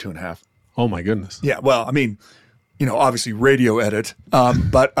probably more than 2.5. Oh my goodness. Yeah. Well, I mean, obviously radio edit.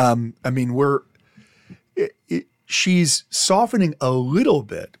 But she's softening a little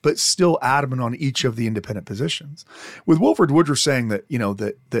bit, but still adamant on each of the independent positions. With Wilford Woodruff saying that,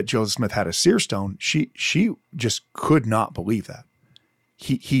 that Joseph Smith had a seer stone, she just could not believe that.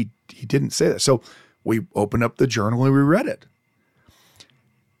 He didn't say that. So we opened up the journal and we read it.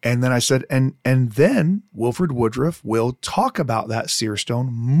 And then I said, and then Wilford Woodruff will talk about that seer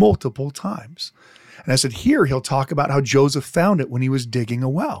stone multiple times. And I said, here he'll talk about how Joseph found it when he was digging a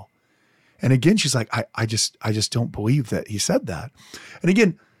well. And again, she's like, I just don't believe that he said that. And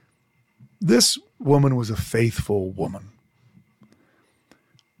again, this woman was a faithful woman.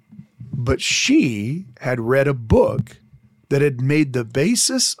 But she had read a book that had made the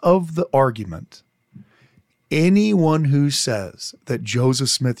basis of the argument. Anyone who says that Joseph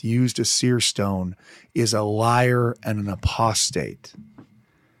Smith used a seer stone is a liar and an apostate.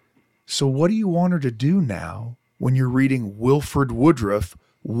 So what do you want her to do now when you're reading Wilford Woodruff,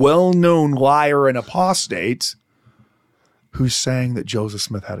 well-known liar and apostate, who's saying that Joseph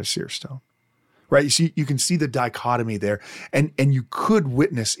Smith had a seer stone? Right? You can see the dichotomy there. And you could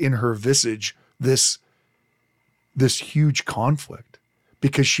witness in her visage this huge conflict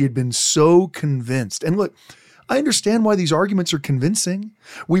because she had been so convinced. And look, I understand why these arguments are convincing.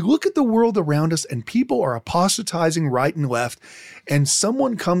 We look at the world around us and people are apostatizing right and left, and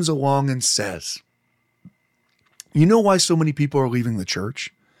someone comes along and says, you know why so many people are leaving the church?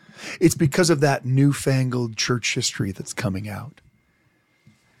 It's because of that newfangled church history that's coming out.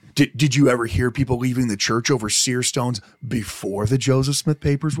 Did you ever hear people leaving the church over seer stones before the Joseph Smith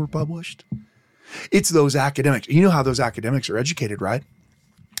papers were published? It's those academics. You know how those academics are educated, right?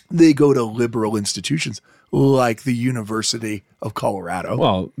 They go to liberal institutions like the University of Colorado.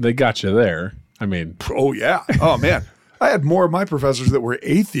 Well, they got you there. I mean. Oh, yeah. Oh, man. I had more of my professors that were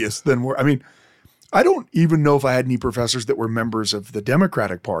atheists than were. I mean, I don't even know if I had any professors that were members of the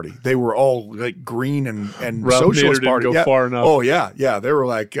Democratic Party. They were all like Green and Socialist Party. Didn't go far enough. Oh, yeah. Yeah. They were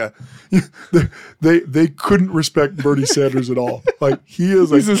like, they couldn't respect Bernie Sanders at all. Like,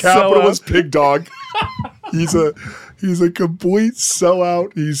 he's a capitalist pig dog. He's a complete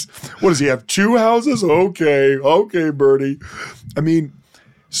sellout. What does he have? 2 houses? Okay, Bernie. I mean,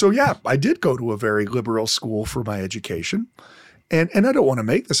 so yeah, I did go to a very liberal school for my education. And I don't want to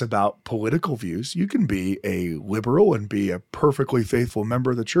make this about political views. You can be a liberal and be a perfectly faithful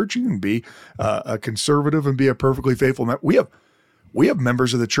member of the church. You can be a conservative and be a perfectly faithful member. We have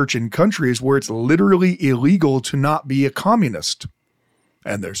members of the church in countries where it's literally illegal to not be a communist.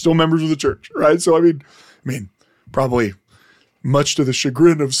 And they're still members of the church, right? So, I mean, probably much to the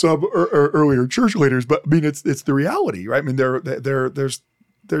chagrin of some earlier church leaders, but I mean, it's the reality, right? I mean,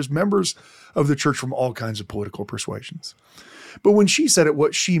 there's members of the church from all kinds of political persuasions. But when she said it,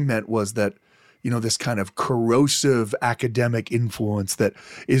 what she meant was that, this kind of corrosive academic influence that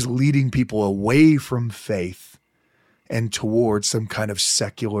is leading people away from faith and towards some kind of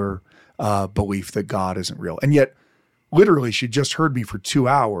secular belief that God isn't real. And yet, literally, she just heard me for 2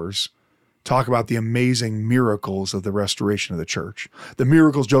 hours talk about the amazing miracles of the restoration of the church, the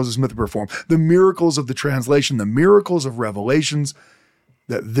miracles Joseph Smith performed, the miracles of the translation, the miracles of Revelations,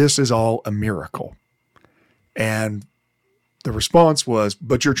 that this is all a miracle. And the response was,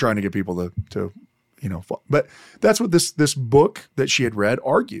 but you're trying to get people to but that's what this book that she had read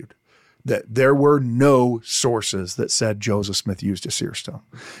argued, that there were no sources that said Joseph Smith used a seer stone.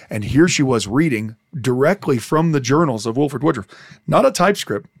 And here she was reading directly from the journals of Wilford Woodruff, not a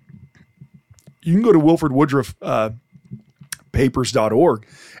typescript. You can go to Wilford Woodruff papers.org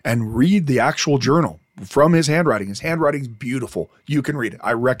and read the actual journal from his handwriting. His handwriting's beautiful. You can read it.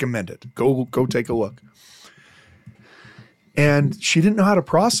 I recommend it. Go take a look. And she didn't know how to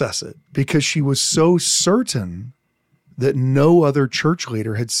process it because she was so certain that no other church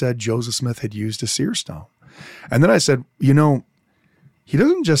leader had said Joseph Smith had used a seer stone. And then I said, he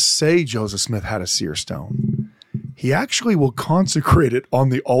doesn't just say Joseph Smith had a seer stone. He actually will consecrate it on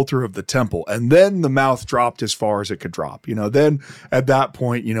the altar of the temple. And then the mouth dropped as far as it could drop. Then at that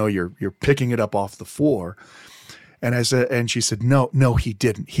point, you're picking it up off the floor. And I said, and she said, no, he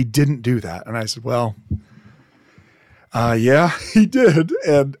didn't. He didn't do that. And I said, well, yeah, he did.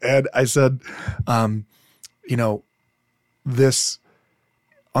 And I said, this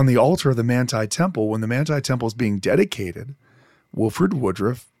on the altar of the Manti Temple, when the Manti Temple is being dedicated, Wilford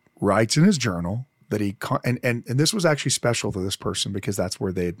Woodruff writes in his journal that and this was actually special to this person because that's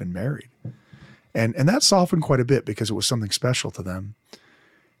where they had been married. And that softened quite a bit because it was something special to them.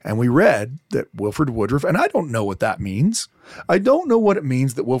 And we read that Wilford Woodruff, and I don't know what that means. I don't know what it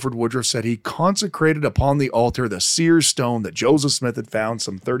means that Wilford Woodruff said he consecrated upon the altar the seer stone that Joseph Smith had found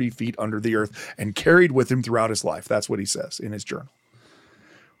some 30 feet under the earth and carried with him throughout his life. That's what he says in his journal.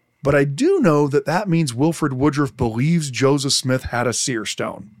 But I do know that means Wilford Woodruff believes Joseph Smith had a seer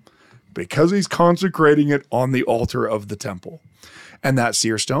stone because he's consecrating it on the altar of the temple. And that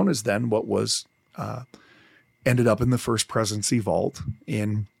seer stone is then what was ended up in the First Presidency vault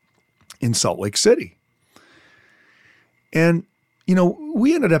in Salt Lake City. And,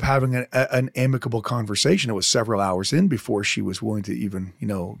 we ended up having an amicable conversation. It was several hours in before she was willing to even,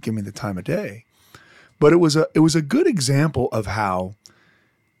 give me the time of day. But it was a good example of how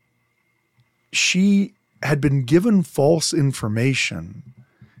she had been given false information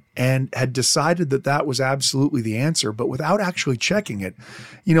and had decided that was absolutely the answer, but without actually checking it.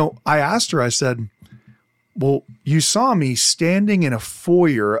 I asked her, I said, well, you saw me standing in a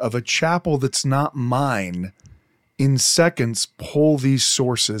foyer of a chapel that's not mine in seconds pull these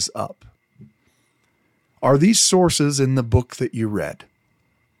sources up. Are these sources in the book that you read?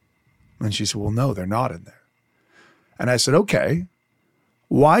 And she said, well, no, they're not in there. And I said, okay,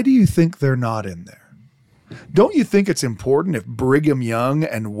 why do you think they're not in there? Don't you think it's important if Brigham Young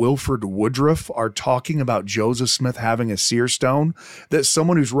and Wilford Woodruff are talking about Joseph Smith having a seer stone, that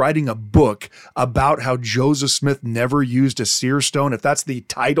someone who's writing a book about how Joseph Smith never used a seer stone, if that's the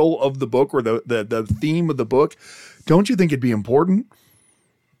title of the book or the theme of the book, don't you think it'd be important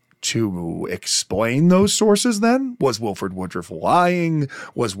to explain those sources then? Was Wilford Woodruff lying?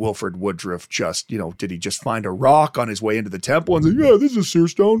 Was Wilford Woodruff just, did he just find a rock on his way into the temple and say, yeah, this is a seer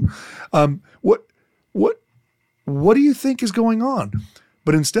stone? What do you think is going on?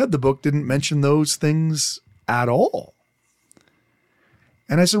 But instead, the book didn't mention those things at all.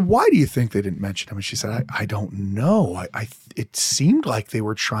 And I said, why do you think they didn't mention them? And she said, I don't know. It seemed like they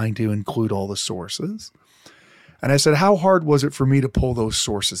were trying to include all the sources. And I said, how hard was it for me to pull those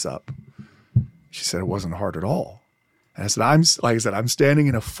sources up? She said, it wasn't hard at all. And I said, I'm standing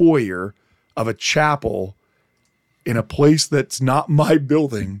in a foyer of a chapel in a place that's not my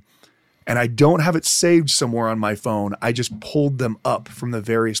building, and I don't have it saved somewhere on my phone. I just pulled them up from the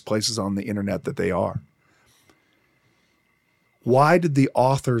various places on the internet that they are. Why did the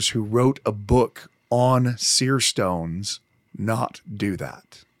authors who wrote a book on seer stones not do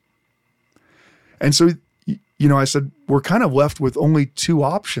that? And so, I said, we're kind of left with only two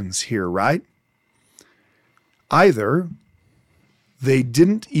options here, right? Either they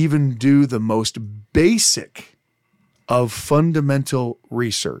didn't even do the most basic of fundamental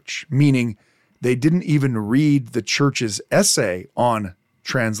research, meaning they didn't even read the church's essay on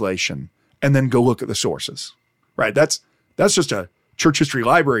translation and then go look at the sources, right? That's just a church history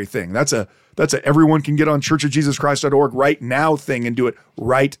library thing. That's a everyone can get on churchofjesuschrist.org right now thing and do it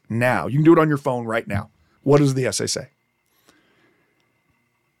right now. You can do it on your phone right now. What does the essay say?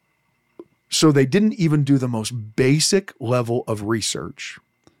 So they didn't even do the most basic level of research.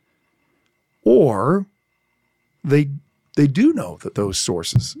 Or they do know that those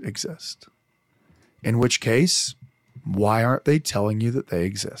sources exist. In which case, why aren't they telling you that they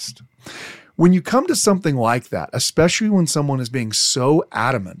exist? When you come to something like that, especially when someone is being so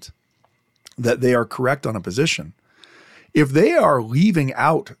adamant that they are correct on a position, if they are leaving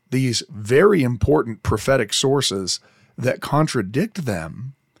out these very important prophetic sources that contradict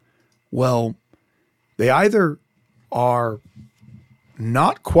them, well, they either are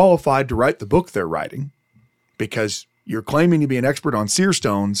not qualified to write the book they're writing because you're claiming to be an expert on seer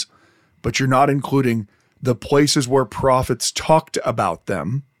stones, but you're not including the places where prophets talked about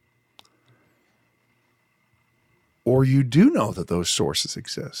them, or you do know that those sources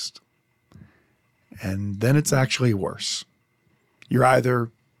exist. And then it's actually worse. You're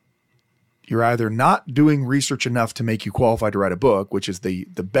either not doing research enough to make you qualified to write a book, which is the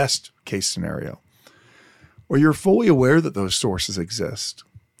best case scenario, or you're fully aware that those sources exist,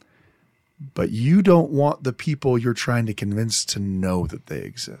 but you don't want the people you're trying to convince to know that they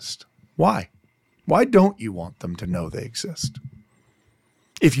exist. Why? Why don't you want them to know they exist?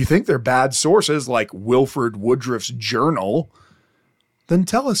 If you think they're bad sources like Wilford Woodruff's journal, then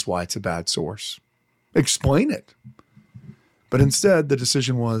tell us why it's a bad source. Explain it. But instead, the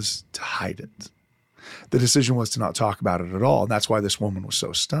decision was to hide it. The decision was to not talk about it at all. And that's why this woman was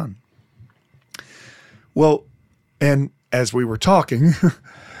so stunned. Well, and as we were talking,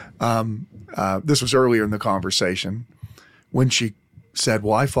 this was earlier in the conversation, when she said,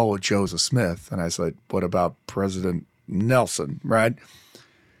 well, I followed Joseph Smith. And I said, what about President Nelson, right?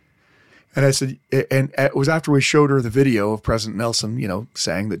 And I said, and it was after we showed her the video of President Nelson,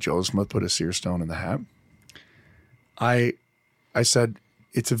 saying that Joseph Smith put a seer stone in the hat. I said,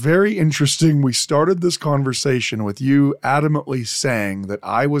 it's very interesting. We started this conversation with you adamantly saying that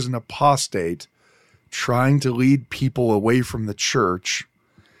I was an apostate trying to lead people away from the church.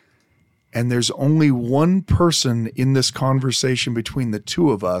 And there's only one person in this conversation between the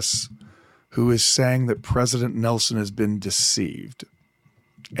two of us who is saying that President Nelson has been deceived.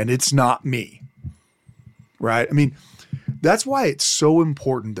 And it's not me, right? I mean, that's why it's so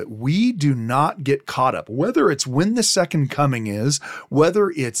important that we do not get caught up, whether it's when the second coming is,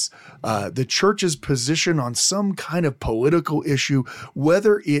 whether it's the church's position on some kind of political issue,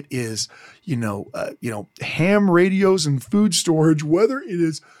 whether it is, ham radios and food storage, whether it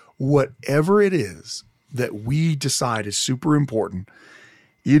is whatever it is that we decide is super important.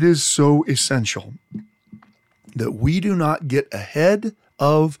 It is so essential that we do not get ahead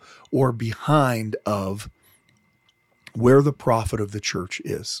of or behind of where the prophet of the church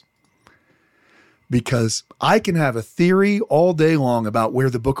is. Because I can have a theory all day long about where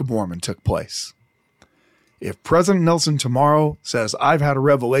the Book of Mormon took place. If President Nelson tomorrow says, I've had a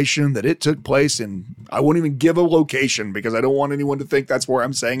revelation that it took place and I won't even give a location because I don't want anyone to think that's where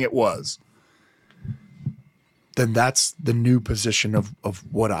I'm saying it was, then that's the new position of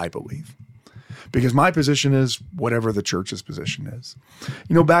what I believe. Because my position is whatever the church's position is.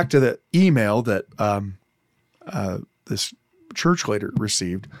 Back to the email that this church leader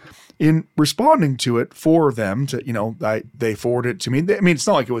received, in responding to it for them to, they forwarded it to me. I mean, it's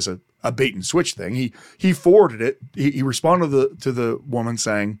not like it was a bait and switch thing. He forwarded it. He responded to the woman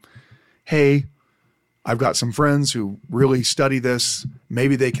saying, hey, I've got some friends who really study this.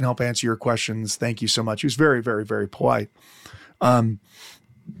 Maybe they can help answer your questions. Thank you so much. He was very, very, very polite.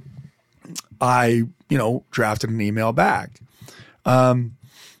 I, drafted an email back, and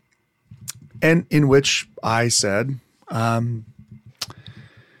in which I said,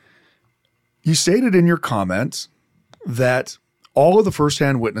 you stated in your comments that all of the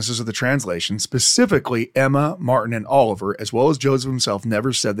firsthand witnesses of the translation, specifically Emma, Martin, and Oliver, as well as Joseph himself,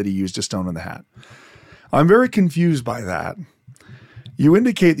 never said that he used a stone in the hat. I'm very confused by that. You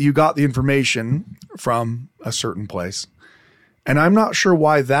indicate that you got the information from a certain place, and I'm not sure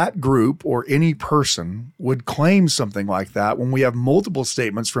why that group or any person would claim something like that when we have multiple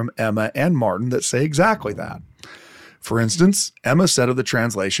statements from Emma and Martin that say exactly that. For instance, Emma said of the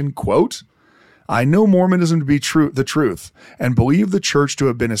translation, quote, I know Mormonism to be the truth and believe the church to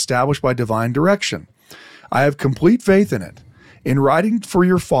have been established by divine direction. I have complete faith in it. In writing for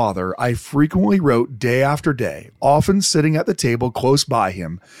your father, I frequently wrote day after day, often sitting at the table close by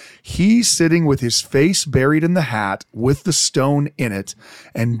him, he sitting with his face buried in the hat with the stone in it,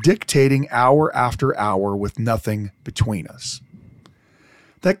 and dictating hour after hour with nothing between us.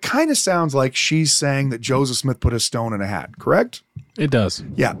 That kind of sounds like she's saying that Joseph Smith put a stone in a hat, correct? It does.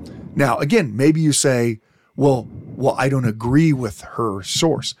 Yeah. Now, again, maybe you say, well, I don't agree with her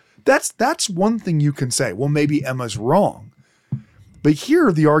source. That's one thing you can say. Well, maybe Emma's wrong. But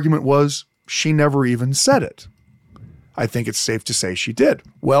here the argument was she never even said it. I think it's safe to say she did.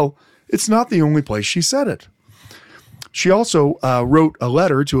 Well, it's not the only place she said it. She also wrote a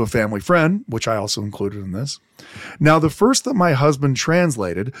letter to a family friend, which I also included in this. Now, the first that my husband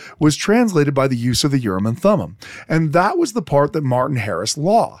translated was translated by the use of the Urim and Thummim, and that was the part that Martin Harris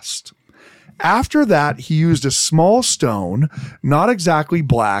lost. After that, he used a small stone, not exactly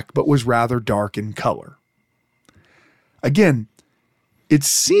black, but was rather dark in color. Again, it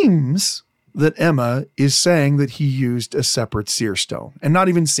seems that Emma is saying that he used a separate seer stone, and not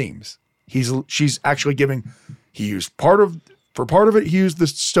even seems. She's actually giving, he used for part of it, he used the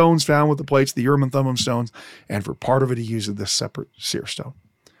stones found with the plates, the Urim and Thummim stones, and for part of it, he used this separate seer stone.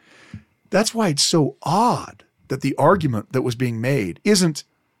 That's why it's so odd that the argument that was being made isn't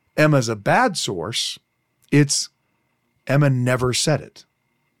Emma's a bad source, it's Emma never said it,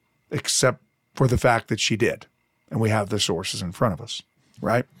 except for the fact that she did. And we have the sources in front of us,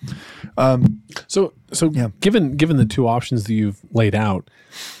 right? So yeah. Given the two options that you've laid out,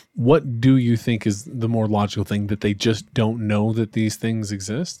 what do you think is the more logical thing, that they just don't know that these things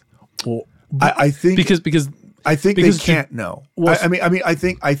exist? Well, I think because I think they can't know. Well, I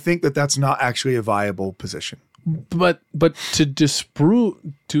think that that's not actually a viable position. But to disprove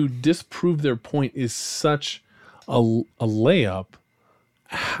their point is such a layup.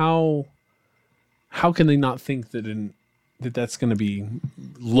 How can they not think that that's going to be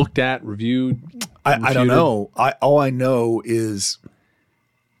looked at, reviewed? I don't know. All I know is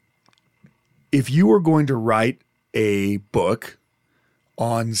if you were going to write a book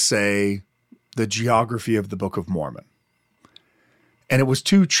on, say, the geography of the Book of Mormon, and it was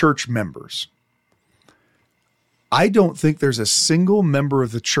 2 church members, I don't think there's a single member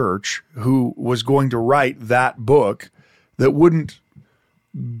of the church who was going to write that book that wouldn't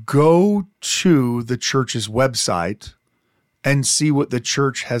go to the church's website and see what the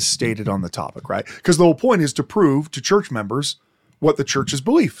church has stated on the topic, right? Because the whole point is to prove to church members what the church's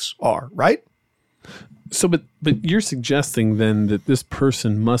beliefs are, right? So, but you're suggesting then that this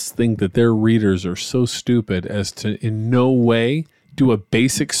person must think that their readers are so stupid as to in no way do a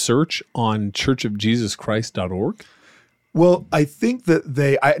basic search on churchofjesuschrist.org? Well, I think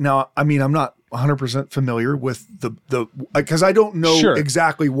that I'm not 100% familiar with the because I don't know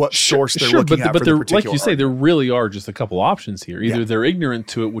exactly what source they're looking at. But for like you say, there really are just a couple options here. Either Yeah. they're ignorant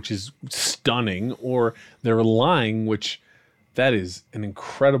to it, which is stunning, or they're lying, which that is an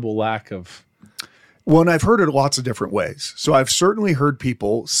incredible lack of. Well, and I've heard it lots of different ways. So I've certainly heard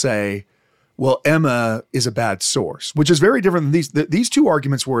people say, well, Emma is a bad source, which is very different than these 2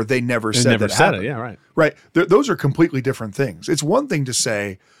 arguments where they never said it. Yeah, right. Right. Those are completely different things. It's one thing to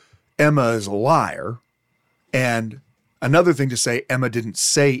say Emma is a liar, and another thing to say Emma didn't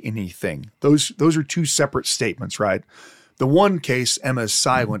say anything. Those are 2 separate statements, right? The one case, Emma is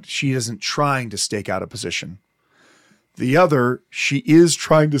silent. She isn't trying to stake out a position. The other, she is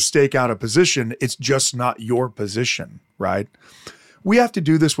trying to stake out a position. It's just not your position, right? We have to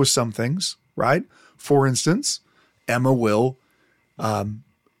do this with some things, right? For instance, Emma will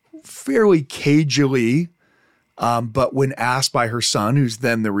fairly cagily, but when asked by her son, who's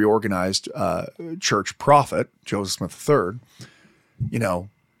then the reorganized church prophet, Joseph Smith III,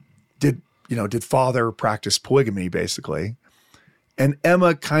 did father practice polygamy, basically? And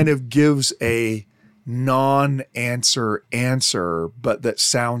Emma kind of gives a non-answer answer, but that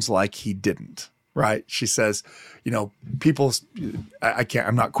sounds like he didn't, right? She says, I'm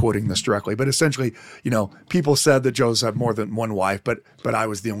not quoting this directly, but essentially, people said that Joseph had more than one wife, but I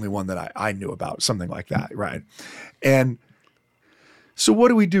was the only one that I knew about, something like that, right? And so what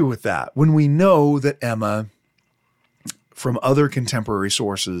do we do with that when we know that Emma, from other contemporary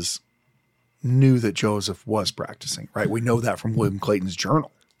sources, knew that Joseph was practicing, right? We know that from William Clayton's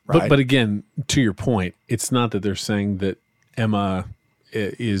journal, right? But again, to your point, it's not that they're saying that Emma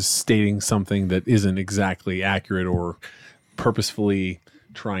is stating something that isn't exactly accurate or purposefully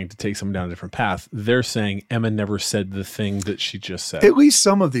trying to take someone down a different path. They're saying Emma never said the thing that she just said. At least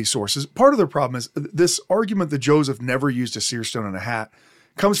some of these sources. Part of the problem is this argument that Joseph never used a seer stone in a hat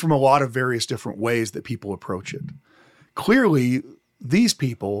comes from a lot of various different ways that people approach it. Clearly, these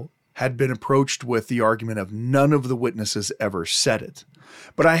people had been approached with the argument of none of the witnesses ever said it.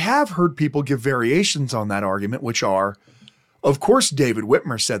 But I have heard people give variations on that argument, which are, of course, David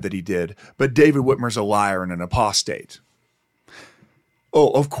Whitmer said that he did, but David Whitmer's a liar and an apostate. Oh,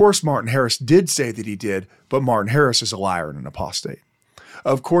 of course, Martin Harris did say that he did, but Martin Harris is a liar and an apostate.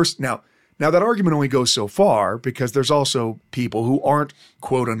 Of course, now that argument only goes so far because there's also people who aren't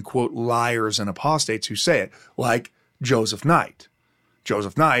quote unquote liars and apostates who say it, like Joseph Knight.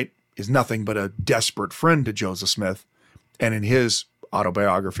 Joseph Knight is nothing but a desperate friend to Joseph Smith, and in his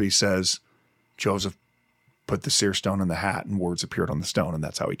autobiography says Joseph put the seer stone in the hat and words appeared on the stone, and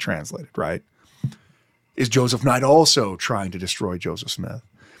that's how he translated, right? Is Joseph Knight also trying to destroy Joseph Smith?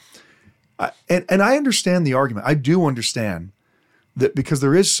 And I understand the argument. I do understand that because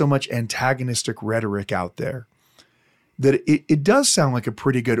there is so much antagonistic rhetoric out there, that it does sound like a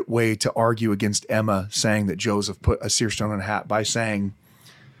pretty good way to argue against Emma saying that Joseph put a seer stone in a hat by saying,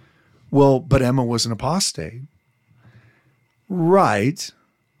 well, but Emma was an apostate. Right.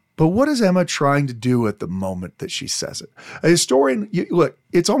 But what is Emma trying to do at the moment that she says it? A historian, look,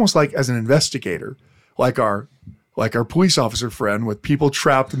 it's almost like as an investigator, like our police officer friend with people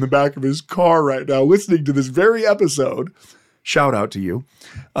trapped in the back of his car right now listening to this very episode. Shout out to you.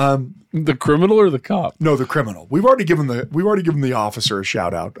 The criminal or the cop? No, the criminal. We've already given the officer a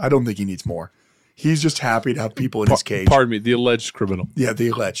shout out. I don't think he needs more. He's just happy to have people in his cage. Pardon me, the alleged criminal. Yeah, the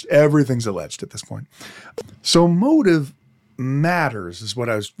alleged. Everything's alleged at this point. So motive matters is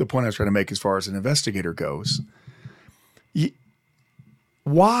the point I was trying to make as far as an investigator goes.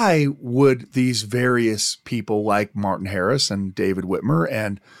 Why would these various people like Martin Harris and David Whitmer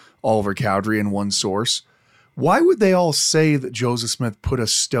and Oliver Cowdery and one source, why would they all say that Joseph Smith put a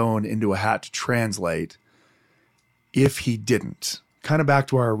stone into a hat to translate if he didn't? Kind of back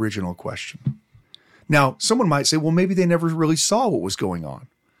to our original question. Now, someone might say, well, maybe they never really saw what was going on.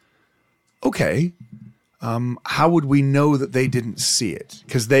 Okay. How would we know that they didn't see it?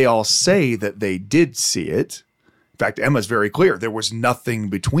 Because they all say that they did see it. In fact, Emma's very clear. There was nothing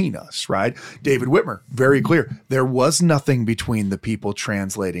between us, right? David Whitmer, very clear. There was nothing between the people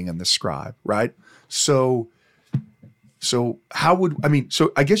translating and the scribe, right? So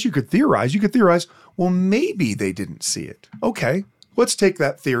I guess you could theorize, well, maybe they didn't see it. Okay, let's take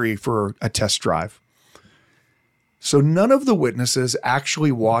that theory for a test drive. So none of the witnesses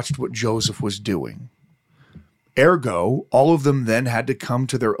actually watched what Joseph was doing. Ergo, all of them then had to come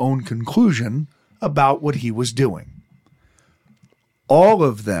to their own conclusion about what he was doing. All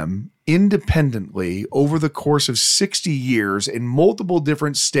of them independently, over the course of 60 years, in multiple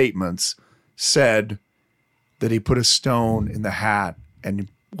different statements, said that he put a stone in the hat and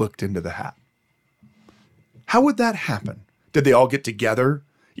looked into the hat. How would that happen? Did they all get together,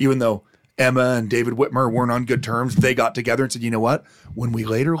 even though Emma and David Whitmer weren't on good terms? They got together and said, you know what? When we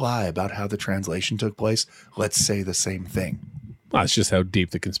later lie about how the translation took place, let's say the same thing. Well, that's just how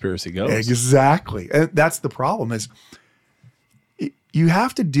deep the conspiracy goes. Exactly. And that's the problem is you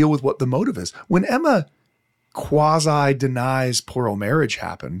have to deal with what the motive is. When Emma quasi-denies plural marriage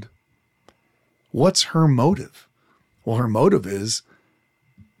happened, what's her motive? Well, her motive is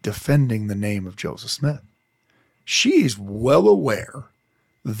defending the name of Joseph Smith. She's well aware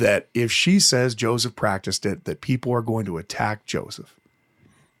that if she says Joseph practiced it, that people are going to attack Joseph.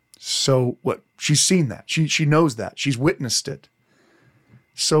 So what? She's seen that. She knows that. She's witnessed it.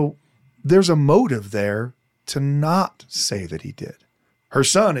 So there's a motive there to not say that he did. Her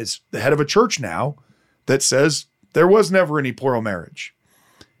son is the head of a church now that says there was never any plural marriage.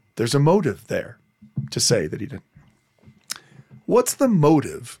 There's a motive there to say that he didn't. What's the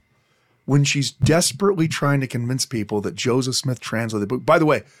motive when she's desperately trying to convince people that Joseph Smith translated the book? By the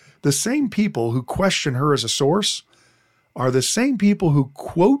way, the same people who question her as a source are the same people who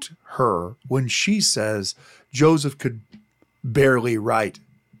quote her when she says Joseph could barely write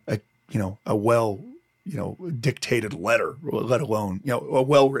a well dictated letter, let alone a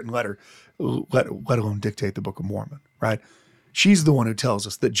well-written letter, let alone dictate the Book of Mormon, right? She's the one who tells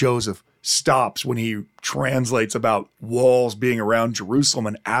us that Joseph stops when he translates about walls being around Jerusalem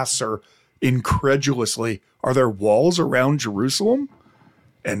and asks her incredulously, are there walls around Jerusalem?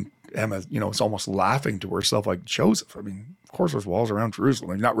 And Emma, is almost laughing to herself like, Joseph, I mean, of course there's walls around Jerusalem.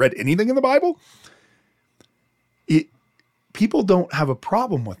 Have you not read anything in the Bible? People don't have a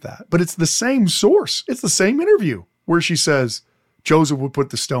problem with that, but it's the same source. It's the same interview where she says Joseph would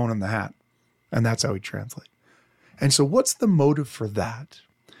put the stone in the hat, and that's how he translates. And so what's the motive for that?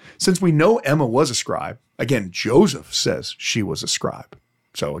 Since we know Emma was a scribe, again, Joseph says she was a scribe.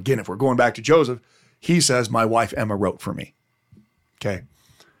 So again, if we're going back to Joseph, he says, my wife Emma wrote for me. Okay.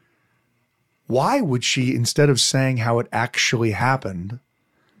 Why would she, instead of saying how it actually happened,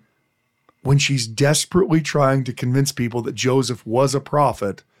 when she's desperately trying to convince people that Joseph was a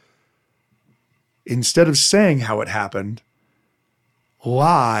prophet, instead of saying how it happened,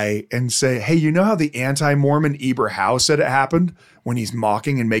 lie and say, hey, you know how the anti-Mormon Eber Howe said it happened when he's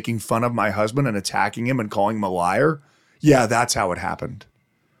mocking and making fun of my husband and attacking him and calling him a liar? Yeah, that's how it happened.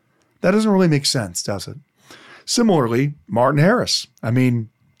 That doesn't really make sense, does it? Similarly, Martin Harris. I mean,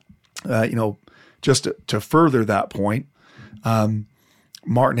 just to further that point,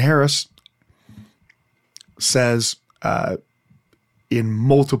 Martin Harris says in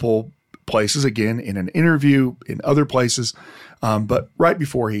multiple places, again, in an interview, in other places, but right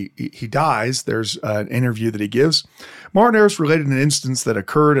before he dies, there's an interview that he gives. Martin Harris related an instance that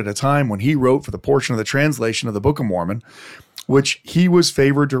occurred at a time when he wrote for the portion of the translation of the Book of Mormon, which he was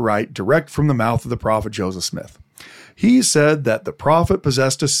favored to write direct from the mouth of the prophet Joseph Smith. He said that the prophet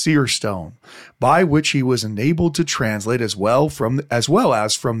possessed a seer stone by which he was enabled to translate as well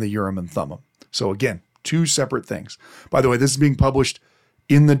as from the Urim and Thummim. So again, two separate things. By the way, this is being published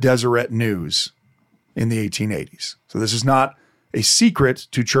in the Deseret News in the 1880s. So this is not a secret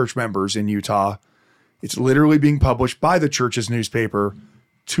to church members in Utah. It's literally being published by the church's newspaper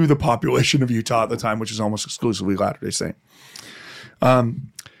to the population of Utah at the time, which is almost exclusively Latter-day Saint.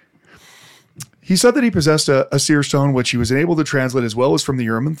 He said that he possessed a seer stone, which he was able to translate as well as from the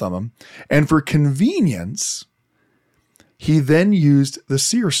Urim and Thummim. And for convenience, he then used the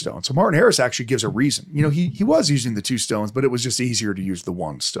seer stone. So Martin Harris actually gives a reason. He was using the two stones, but it was just easier to use the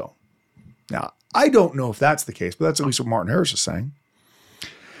one stone. Now, I don't know if that's the case, but that's at least what Martin Harris is saying.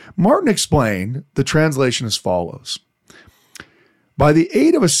 Martin explained the translation as follows. By the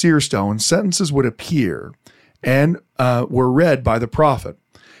aid of a seer stone, sentences would appear and were read by the prophet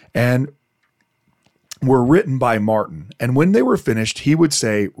and were written by Martin. And when they were finished, he would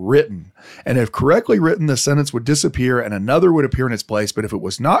say, written. And if correctly written, the sentence would disappear and another would appear in its place. But if it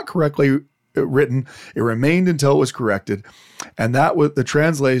was not correctly written, it remained until it was corrected. And the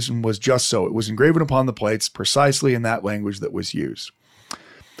translation was just so. It was engraven upon the plates precisely in that language that was used.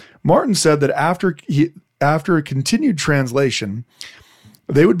 Martin said that after a continued translation,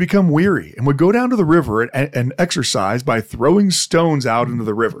 they would become weary and would go down to the river and exercise by throwing stones out into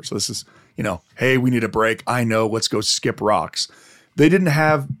the river. So this is, hey, we need a break. I know, let's go skip rocks. They didn't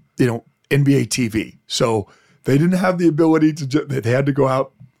have, NBA TV. So they didn't have the ability they had to go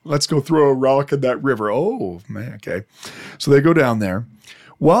out. Let's go throw a rock in that river. Oh, man, okay. So they go down there.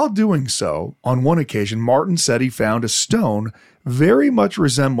 While doing so, on one occasion, Martin said he found a stone very much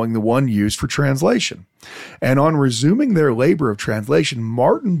resembling the one used for translation. And on resuming their labor of translation,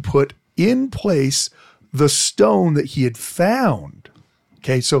 Martin put in place the stone that he had found.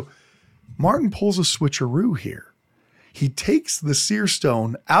 Okay, so Martin pulls a switcheroo here. He takes the seer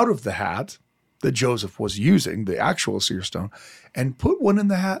stone out of the hat that Joseph was using, the actual seer stone, and put one in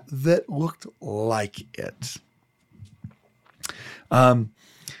the hat that looked like it.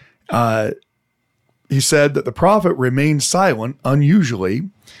 He said that the prophet remained silent unusually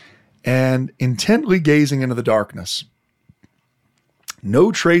and intently gazing into the darkness.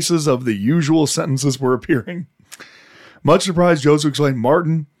 No traces of the usual sentences were appearing. Much surprised, Joseph exclaimed,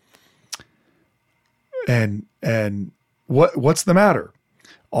 Martin, and what's the matter?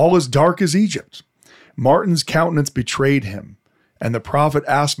 All is dark as Egypt. Martin's countenance betrayed him, and the prophet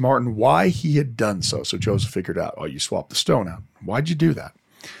asked Martin why he had done so. So Joseph figured out, you swapped the stone out. Why'd you do that?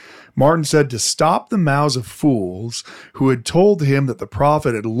 Martin said to stop the mouths of fools who had told him that the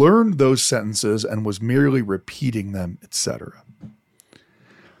prophet had learned those sentences and was merely repeating them, etc.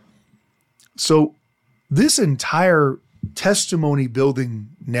 So this entire testimony building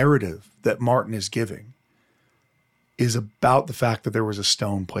narrative that Martin is giving is about the fact that there was a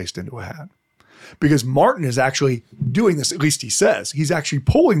stone placed into a hat. Because Martin is actually doing this, at least he says, he's actually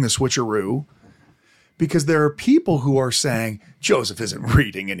pulling the switcheroo, because there are people who are saying, Joseph isn't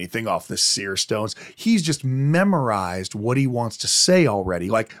reading anything off the seer stones. He's just memorized what he wants to say already,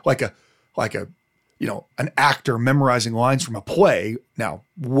 like an actor memorizing lines from a play. Now,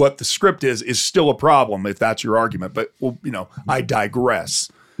 what the script is still a problem if that's your argument, but I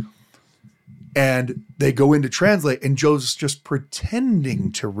digress. And they go in to translate, and Joseph's just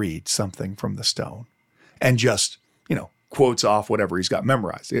pretending to read something from the stone and just, quotes off whatever he's got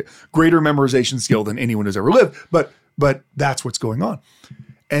memorized. Greater memorization skill than anyone who's ever lived, but that's what's going on.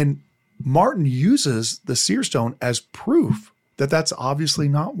 And Martin uses the seer stone as proof that that's obviously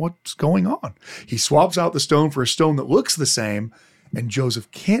not what's going on. He swaps out the stone for a stone that looks the same, and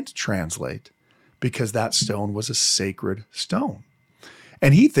Joseph can't translate because that stone was a sacred stone.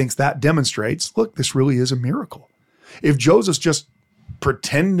 And he thinks that demonstrates, look, this really is a miracle. If Joseph's just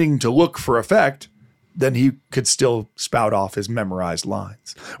pretending to look for effect, then he could still spout off his memorized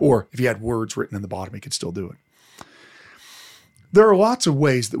lines. Or if he had words written in the bottom, he could still do it. There are lots of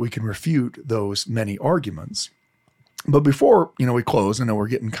ways that we can refute those many arguments. But before, we close, I know we're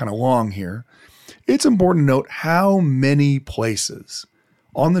getting kind of long here, it's important to note how many places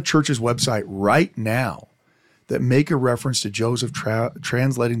on the church's website right now that make a reference to Joseph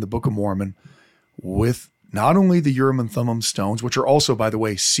translating the Book of Mormon with not only the Urim and Thummim stones, which are also, by the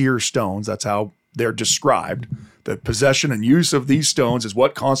way, seer stones. That's how they're described. The possession and use of these stones is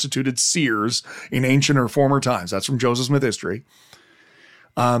what constituted seers in ancient or former times. That's from Joseph Smith History.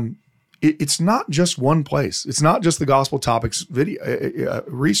 It's not just one place. It's not just the Gospel Topics video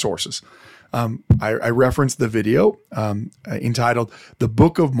resources. I referenced the video entitled "The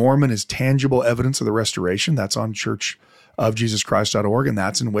Book of Mormon is Tangible Evidence of the Restoration." That's on churchofjesuschrist.org, and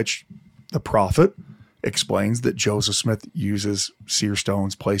that's in which the prophet explains that Joseph Smith uses seer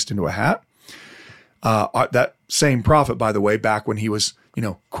stones placed into a hat. That same prophet, by the way, back when he was,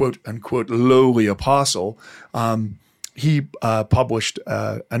 quote unquote, lowly apostle, he published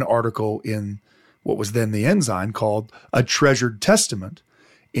an article in what was then the Ensign called "A Treasured Testament,"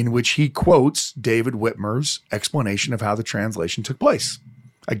 in which he quotes David Whitmer's explanation of how the translation took place.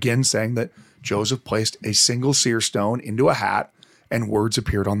 Again, saying that Joseph placed a single seer stone into a hat and words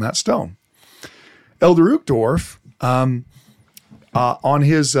appeared on that stone. Elder Uchtdorf, on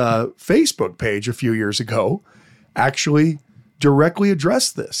his Facebook page a few years ago, actually directly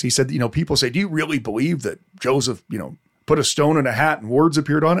addressed this. He said, people say, do you really believe that Joseph, put a stone in a hat and words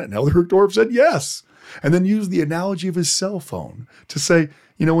appeared on it? And Elder Uchtdorf said, yes. And then used the analogy of his cell phone to say,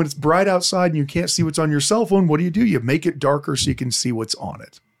 when it's bright outside and you can't see what's on your cell phone, what do? You make it darker so you can see what's on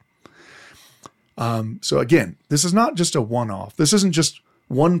it. So again, this is not just a one-off. This isn't just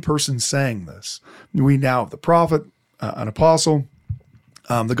one person saying this. We now have the prophet, an apostle,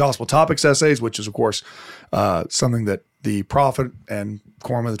 the Gospel Topics essays, which is, of course, something that the prophet and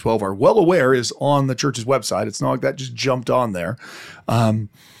Quorum of the 12 are well aware is on the church's website. It's not like that just jumped on there.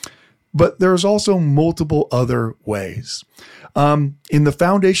 But there's also multiple other ways. In the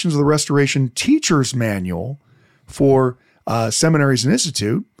Foundations of the Restoration Teacher's Manual for Seminaries and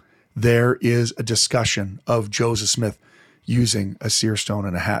Institute, there is a discussion of Joseph Smith using a seer stone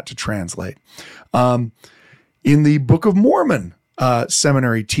and a hat to translate. In the Book of Mormon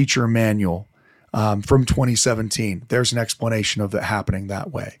Seminary Teacher Manual from 2017, there's an explanation of it happening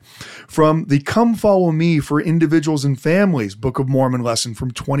that way. From the Come Follow Me for Individuals and Families Book of Mormon lesson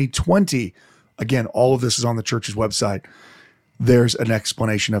from 2020, again, all of this is on the church's website. There's an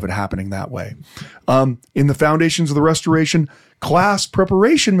explanation of it happening that way. In the Foundations of the Restoration class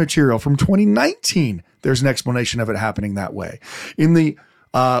preparation material from 2019, there's an explanation of it happening that way. In the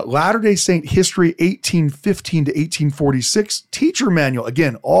Latter-day Saint History 1815 to 1846 Teacher Manual,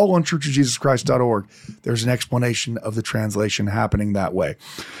 again, all on churchofjesuschrist.org, there's an explanation of the translation happening that way.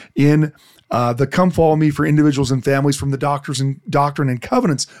 In the Come Follow Me for Individuals and Families from the Doctrine and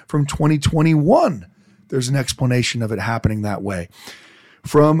Covenants from 2021, there's an explanation of it happening that way.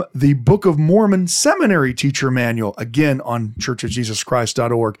 From the Book of Mormon Seminary Teacher Manual, again on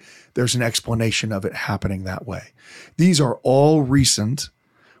churchofjesuschrist.org, there's an explanation of it happening that way. These are all recent,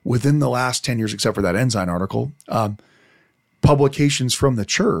 within the last 10 years, except for that Ensign article, publications from the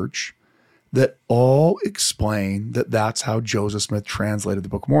church that all explain that that's how Joseph Smith translated the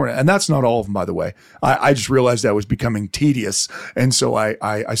Book of Mormon. And that's not all of them, by the way. I just realized that was becoming tedious, and so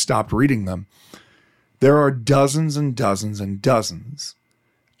I stopped reading them. There are dozens and dozens and dozens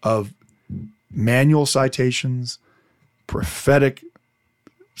of manual citations, prophetic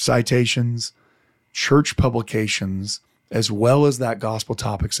citations, church publications, as well as that Gospel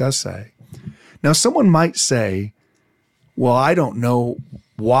Topics essay. Now, someone might say, well, I don't know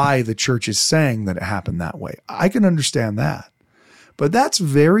why the church is saying that it happened that way. I can understand that. But that's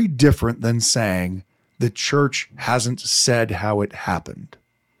very different than saying the church hasn't said how it happened.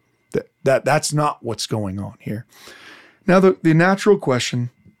 That's not what's going on here. Now, the natural question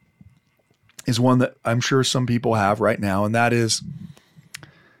is one that I'm sure some people have right now, and that is,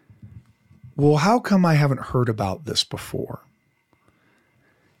 well, how come I haven't heard about this before?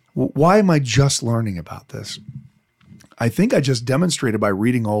 Why am I just learning about this? I think I just demonstrated by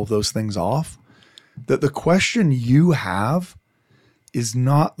reading all of those things off that the question you have is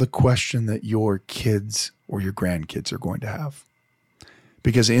not the question that your kids or your grandkids are going to have.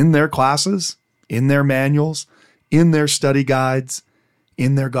 Because in their classes, in their manuals, in their study guides,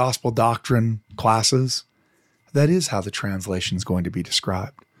 in their gospel doctrine classes, that is how the translation is going to be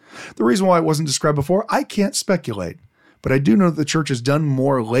described. The reason why it wasn't described before, I can't speculate. But I do know that the church has done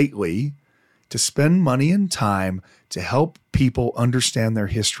more lately to spend money and time to help people understand their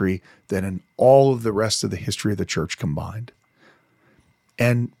history than in all of the rest of the history of the church combined.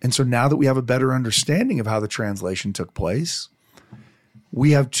 And so now that we have a better understanding of how the translation took place,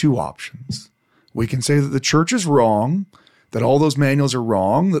 we have two options. We can say that the church is wrong, that all those manuals are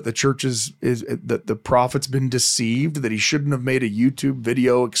wrong, that the church is that the prophet's been deceived, that he shouldn't have made a YouTube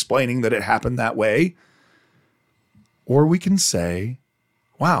video explaining that it happened that way. Or we can say,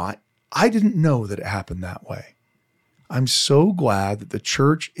 wow, I didn't know that it happened that way. I'm so glad that the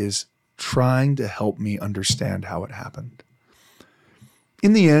church is trying to help me understand how it happened.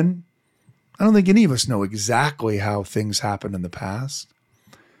 In the end, I don't think any of us know exactly how things happened in the past,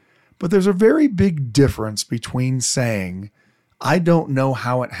 but there's a very big difference between saying, I don't know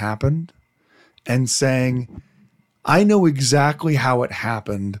how it happened, and saying, I know exactly how it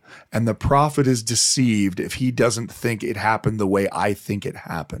happened, and the prophet is deceived if he doesn't think it happened the way I think it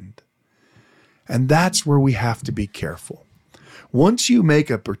happened. And that's where we have to be careful. Once you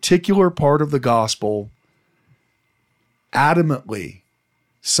make a particular part of the gospel adamantly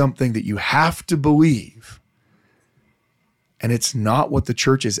something that you have to believe, and it's not what the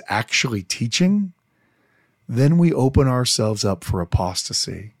church is actually teaching, then we open ourselves up for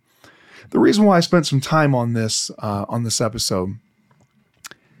apostasy. The reason why I spent some time on this episode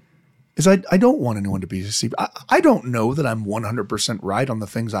is I don't want anyone to be deceived. I don't know that I'm 100% right on the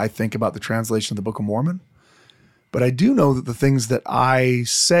things I think about the translation of the Book of Mormon, but I do know that the things that I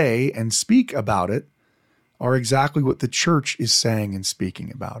say and speak about it are exactly what the church is saying and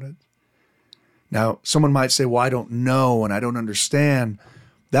speaking about it. Now, someone might say, well, I don't know and I don't understand.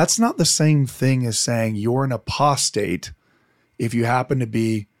 That's not the same thing as saying you're an apostate if you happen to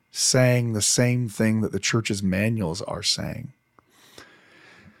be saying the same thing that the church's manuals are saying.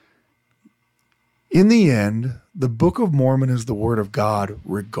 In the end, the Book of Mormon is the Word of God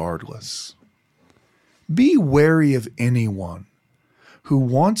regardless. Be wary of anyone who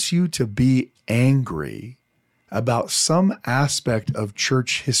wants you to be angry about some aspect of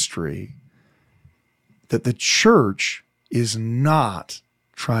church history that the church is not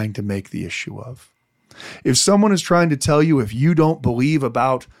trying to make the issue of. If someone is trying to tell you if you don't believe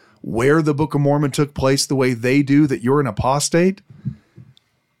about where the Book of Mormon took place the way they do, that you're an apostate,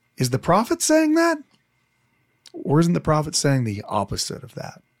 is the prophet saying that? Or isn't the prophet saying the opposite of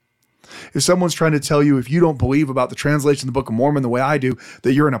that? If someone's trying to tell you if you don't believe about the translation of the Book of Mormon the way I do,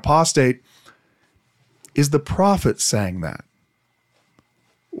 that you're an apostate, is the prophet saying that?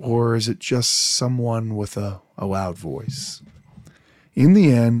 Or is it just someone with a loud voice? In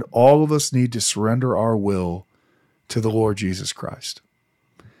the end, all of us need to surrender our will to the Lord Jesus Christ.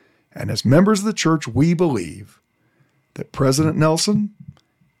 And as members of the church, we believe that President Nelson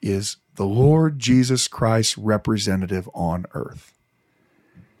is the Lord Jesus Christ's representative on earth.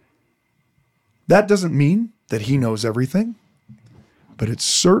 That doesn't mean that he knows everything, but it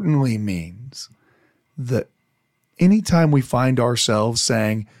certainly means that anytime we find ourselves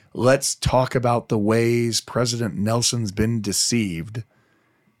saying, let's talk about the ways President Nelson's been deceived,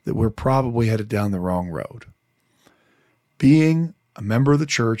 that we're probably headed down the wrong road. Being a member of the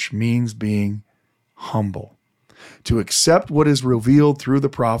church means being humble, to accept what is revealed through the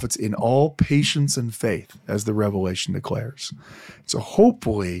prophets in all patience and faith, as the Revelation declares. So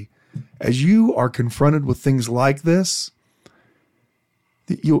hopefully, as you are confronted with things like this,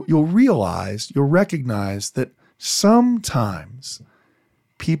 you'll recognize that sometimes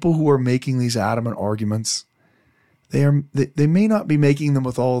people who are making these adamant arguments, they may not be making them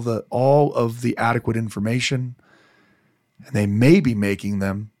with all of the adequate information, and they may be making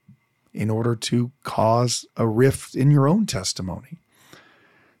them in order to cause a rift in your own testimony.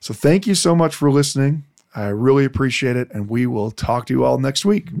 So thank you so much for listening. I really appreciate it, and we will talk to you all next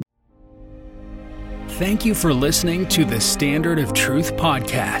week. Thank you for listening to the Standard of Truth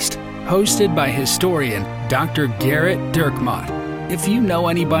podcast, hosted by historian Dr. Garrett Dirkmaat. If you know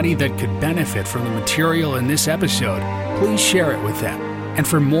anybody that could benefit from the material in this episode, please share it with them. And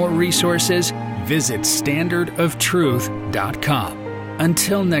for more resources, visit standardoftruth.com.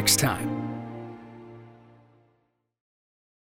 Until next time.